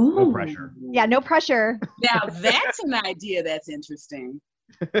 No Ooh. pressure. Yeah, no pressure. Now that's an idea that's interesting.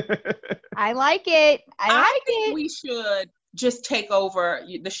 I like it. I think we should just take over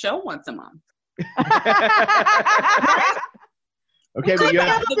the show once a month. Okay, but you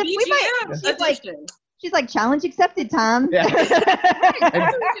have The We might- BGM she's like- edition. She's like, challenge accepted, Tom. Yeah.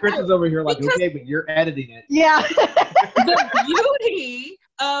 And Chris is over here like, Because- okay, but you're editing it. Yeah. The beauty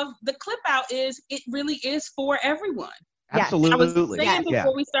of the clip out is it really is for everyone. Yes. I was Absolutely. saying Yeah.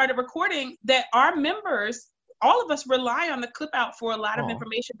 before we started recording that our members, all of us rely on the clip out for a lot of Aw.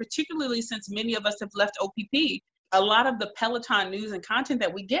 information, particularly since many of us have left OPP. A lot of the Peloton news and content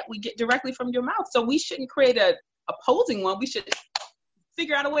that we get directly from your mouth. So we shouldn't create a opposing one. We should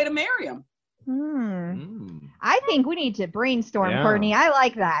figure out a way to marry them. I think we need to brainstorm, Yeah. Courtney. I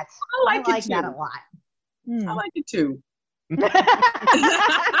like that. I like it that too. a lot. I like it too.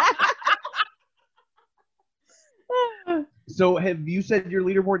 So have you said your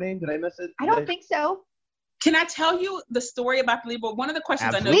leaderboard name? Did I miss it? I don't think so. Can I tell you the story about the leaderboard? One of the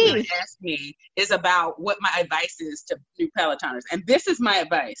questions Absolutely. I know you're going to ask me is about what my advice is to new Pelotoners. And this is my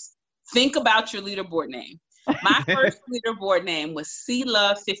advice. Think about your leaderboard name. My first leaderboard name was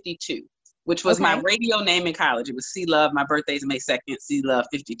C-Love52, which was my Okay. radio name in college. It was C-Love. My birthday's May 2nd,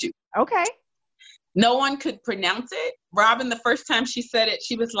 C-Love52. Okay. No one could pronounce it. Robin, the first time she said it,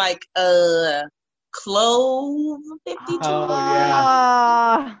 she was like, Clove 52. Oh, yeah.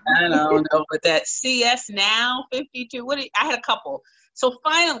 Ah. I don't know, but that CS now 52. I had a couple. So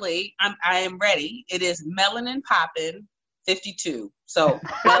finally, I am ready. It is Melanin Poppin 52. So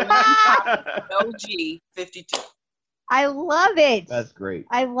Melanin Poppin, no G 52. I love it. That's great.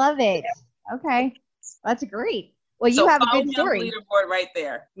 I love it. Okay. That's great. Well, you So have a follow good me on the story. leaderboard right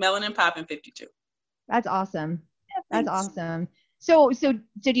there. Melanin Poppin 52. That's awesome. That's thanks. awesome. So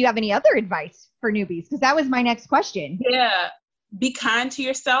do you have any other advice for newbies? Because that was my next question. Yeah. Be kind to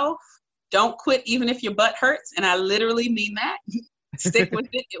yourself. Don't quit even if your butt hurts. And I literally mean that. Stick with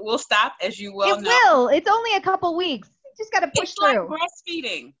it. It will stop, as you well It know. will. It's only a couple weeks. You just got to push It's like through.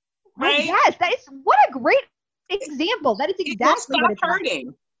 breastfeeding, Right? right? Yes. That is what a great example. That is It will exactly what stop it's like.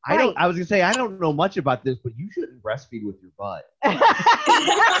 hurting. I was gonna say I don't know much about this, but you shouldn't breastfeed with your butt.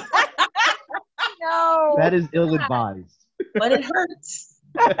 No. That is ill-advised. But it hurts.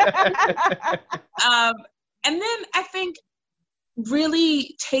 And then I think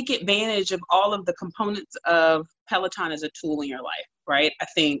really take advantage of all of the components of Peloton as a tool in your life, right? I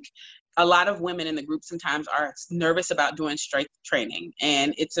think a lot of women in the group sometimes are nervous about doing strength training,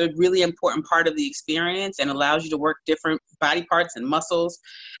 and it's a really important part of the experience and allows you to work different body parts and muscles,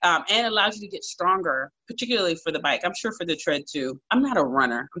 and allows you to get stronger, particularly for the bike. I'm sure for the tread too. I'm not a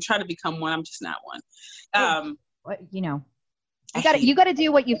runner. I'm trying to become one. I'm just not one. What, you know, I you got to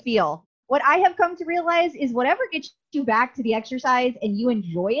do what you feel. What I have come to realize is whatever gets you back to the exercise and you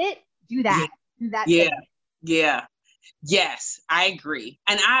enjoy it, do that. Do that Yeah. thing. Yeah. Yes, I agree.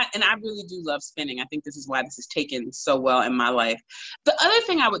 And I really do love spinning. I think this is why this has taken so well in my life. The other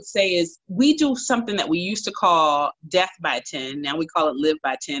thing I would say is we do something that we used to call Death by 10. Now we call it Live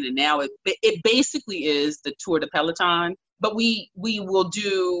by 10. And now it basically is the Tour de Peloton. But we will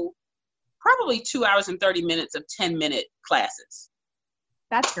do probably 2 hours and 30 minutes of 10-minute classes.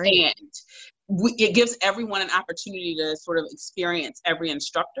 That's great. And it gives everyone an opportunity to sort of experience every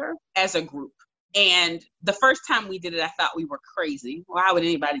instructor as a group. And the first time we did it, I thought we were crazy. Why would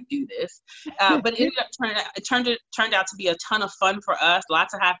anybody do this? But it turned out to be a ton of fun for us.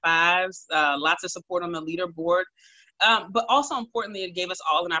 Lots of high fives, lots of support on the leaderboard. But also importantly, it gave us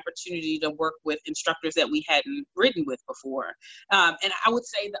all an opportunity to work with instructors that we hadn't ridden with before. And I would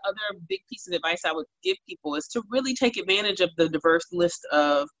say the other big piece of advice I would give people is to really take advantage of the diverse list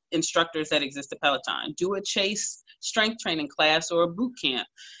of instructors that exist at Peloton. Do a Chase strength training class or a boot camp,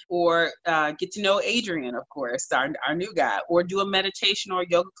 or get to know Adrian, of course, our new guy, or do a meditation or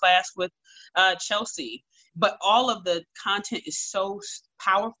yoga class with Chelsea. But all of the content is so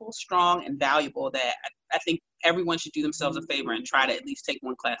powerful, strong, and valuable that I think everyone should do themselves a favor and try to at least take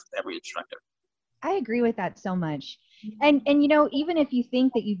one class with every instructor. I agree with that so much. And you know, even if you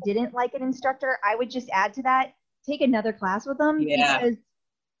think that you didn't like an instructor, I would just add to that, take another class with them. Yeah.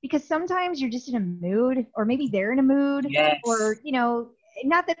 Because sometimes you're just in a mood, or maybe they're in a mood, Yes. or, you know,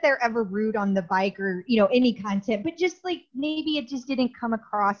 not that they're ever rude on the bike or, you know, any content, but just like maybe it just didn't come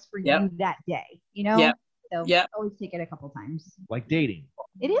across for Yep. you that day, you know? Yep. So Yep. always take it a couple times. Like dating.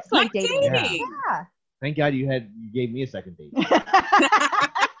 It is like dating. dating. Yeah. Thank God you gave me a second date.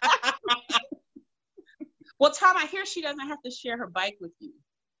 Well, Tom, I hear she doesn't have to share her bike with you.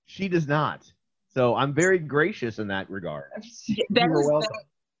 She does not. So I'm very gracious in that regard. You're welcome.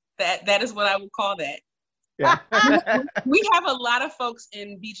 That is what I would call that. Yeah. We have a lot of folks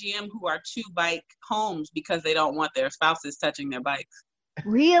in BGM who are 2-bike homes because they don't want their spouses touching their bikes.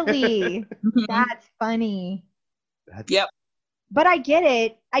 Really? That's funny. Yep. But I get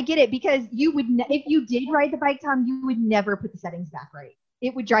it because you would if you did ride the bike, Tom, you would never put the settings back right.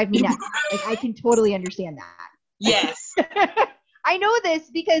 It would drive me nuts. Like, I can totally understand that. Yes. I know this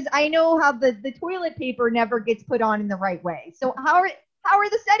because I know how the toilet paper never gets put on in the right way. So how are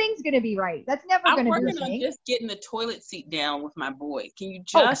the settings going to be right? That's never going to be. I'm working on just getting the toilet seat down with my boy. Can you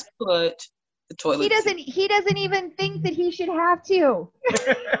just put the toilet seat? He doesn't even think that he should have to.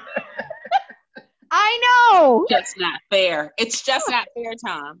 I know. That's not fair. It's just not fair,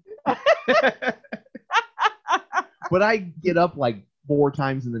 Tom. But I get up like 4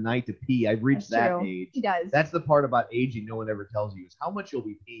 times in the night to pee. I've reached that age. He does. That's the part about aging no one ever tells you is how much you'll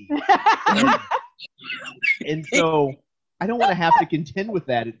be peeing. and so I don't want to have to contend with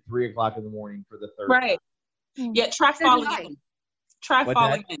that at 3 o'clock in the morning for the third. Right. Yeah, try falling in. Try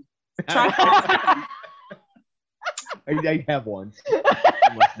falling in. I have one.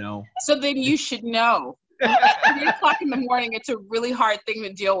 I must know. So then you should know. At 3 o'clock in the morning, it's a really hard thing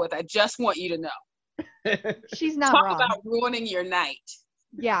to deal with. I just want you to know. She's not Talk wrong. about ruining your night.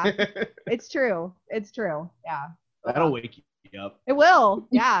 Yeah, it's true. It's true. Yeah. That'll wake you up. It will.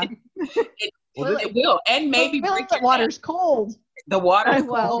 Yeah. It will. And maybe the water's cold. The water's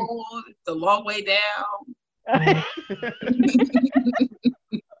cold. It's a long way down. It's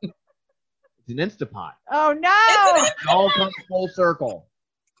an Instapot. Oh, no. It all comes full circle.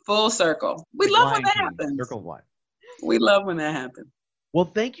 Full circle. We love when that happens. Circle of life. We love when that happens. Well,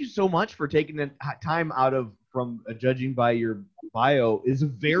 thank you so much for taking the time out of from judging by your bio is a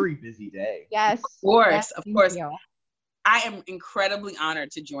very busy day. Yes. Of course. Yes, Of course. you. I am incredibly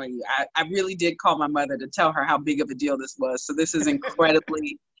honored to join you. I really did call my mother to tell her how big of a deal this was. So this is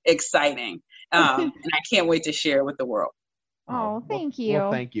incredibly exciting. And I can't wait to share it with the world. Oh, thank you.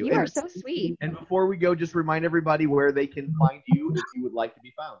 Well, thank you. You are so sweet. And before we go, just remind everybody where they can find you if you would like to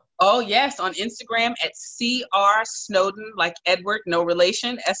be found. Oh, yes. On Instagram at CR Snowden, like Edward, no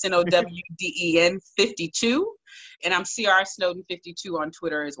relation, SNOWDEN 52. And I'm CR Snowden 52 on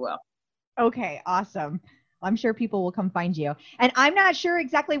Twitter as well. Okay, awesome. I'm sure people will come find you. And I'm not sure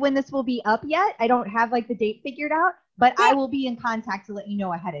exactly when this will be up yet. I don't have like the date figured out, but I will be in contact to let you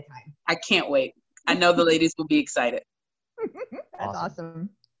know ahead of time. I can't wait. I know the ladies will be excited. That's awesome.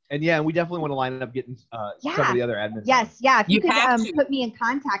 And yeah, we definitely want to line up getting some of the other admins. Yes, yeah. If you could have to. put me in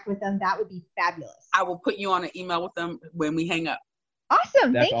contact with them, that would be fabulous. I will put you on an email with them when we hang up.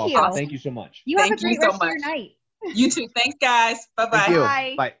 Awesome. That's Thank awesome. you. Thank you so much. You have Thank a great you so rest of your much. night. You too. Thanks, guys. Bye-bye. Thank you.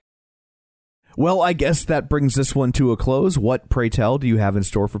 Bye. Bye. Well, I guess that brings this one to a close. What, pray tell, do you have in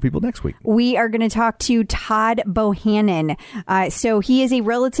store for people next week? We are going to talk to Todd Bohannon. So he is a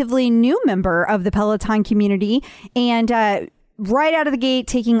relatively new member of the Peloton community and right out of the gate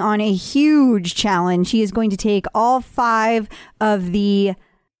taking on a huge challenge. He is going to take all 5 of the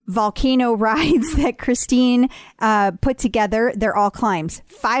volcano rides that Christine put together. They're all climbs.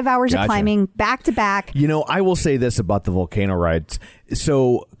 5 hours of climbing back to back. You know, I will say this about the volcano rides.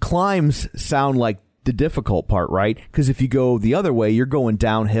 So climbs sound like the difficult part, right? Because if you go the other way, you're going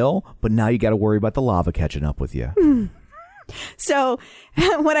downhill, but now you got to worry about the lava catching up with you. So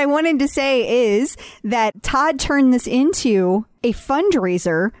what I wanted to say is that Todd turned this into a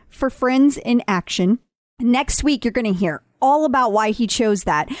fundraiser for Friends in Action. Next week, you're going to hear all about why he chose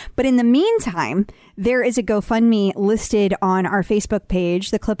that. But in the meantime, there is a GoFundMe listed on our Facebook page,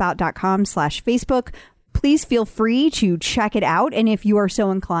 theclipout.com/Facebook. Please feel free to check it out. And if you are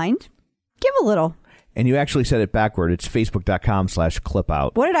so inclined, give a little. And you actually said it backward. It's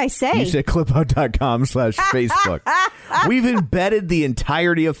facebook.com/clipout. What did I say? You said clipout.com/Facebook. We've embedded the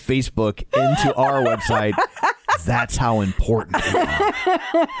entirety of Facebook into our website. That's how important we are.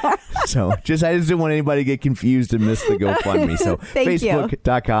 So I just didn't want anybody to get confused and miss the GoFundMe. So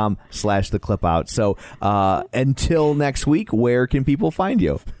facebook.com/theclipout. So until next week, where can people find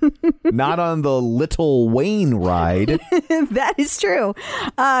you? Not on the Little Wayne ride. That is true.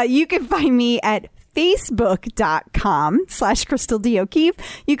 You can find me at facebook.com/Crystal D. O'Keefe.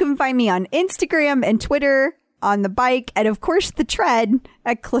 You can find me on Instagram and Twitter on the bike, and of course the tread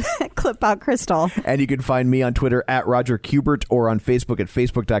at Clip Out Crystal. And you can find me on Twitter at Roger Kubert or on Facebook at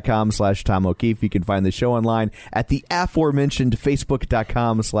facebook.com/Tom O'Keefe. You can find the show online at the aforementioned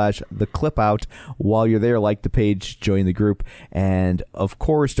facebook.com/The Clip Out. While you're there, like the page, join the group, and of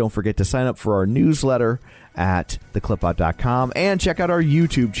course, don't forget to sign up for our newsletter at theclipout.com and check out our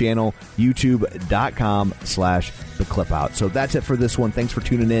YouTube channel, youtube.com/theclipout. So that's it for this one. Thanks for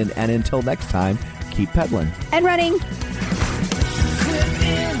tuning in, and until next time, keep peddling and running.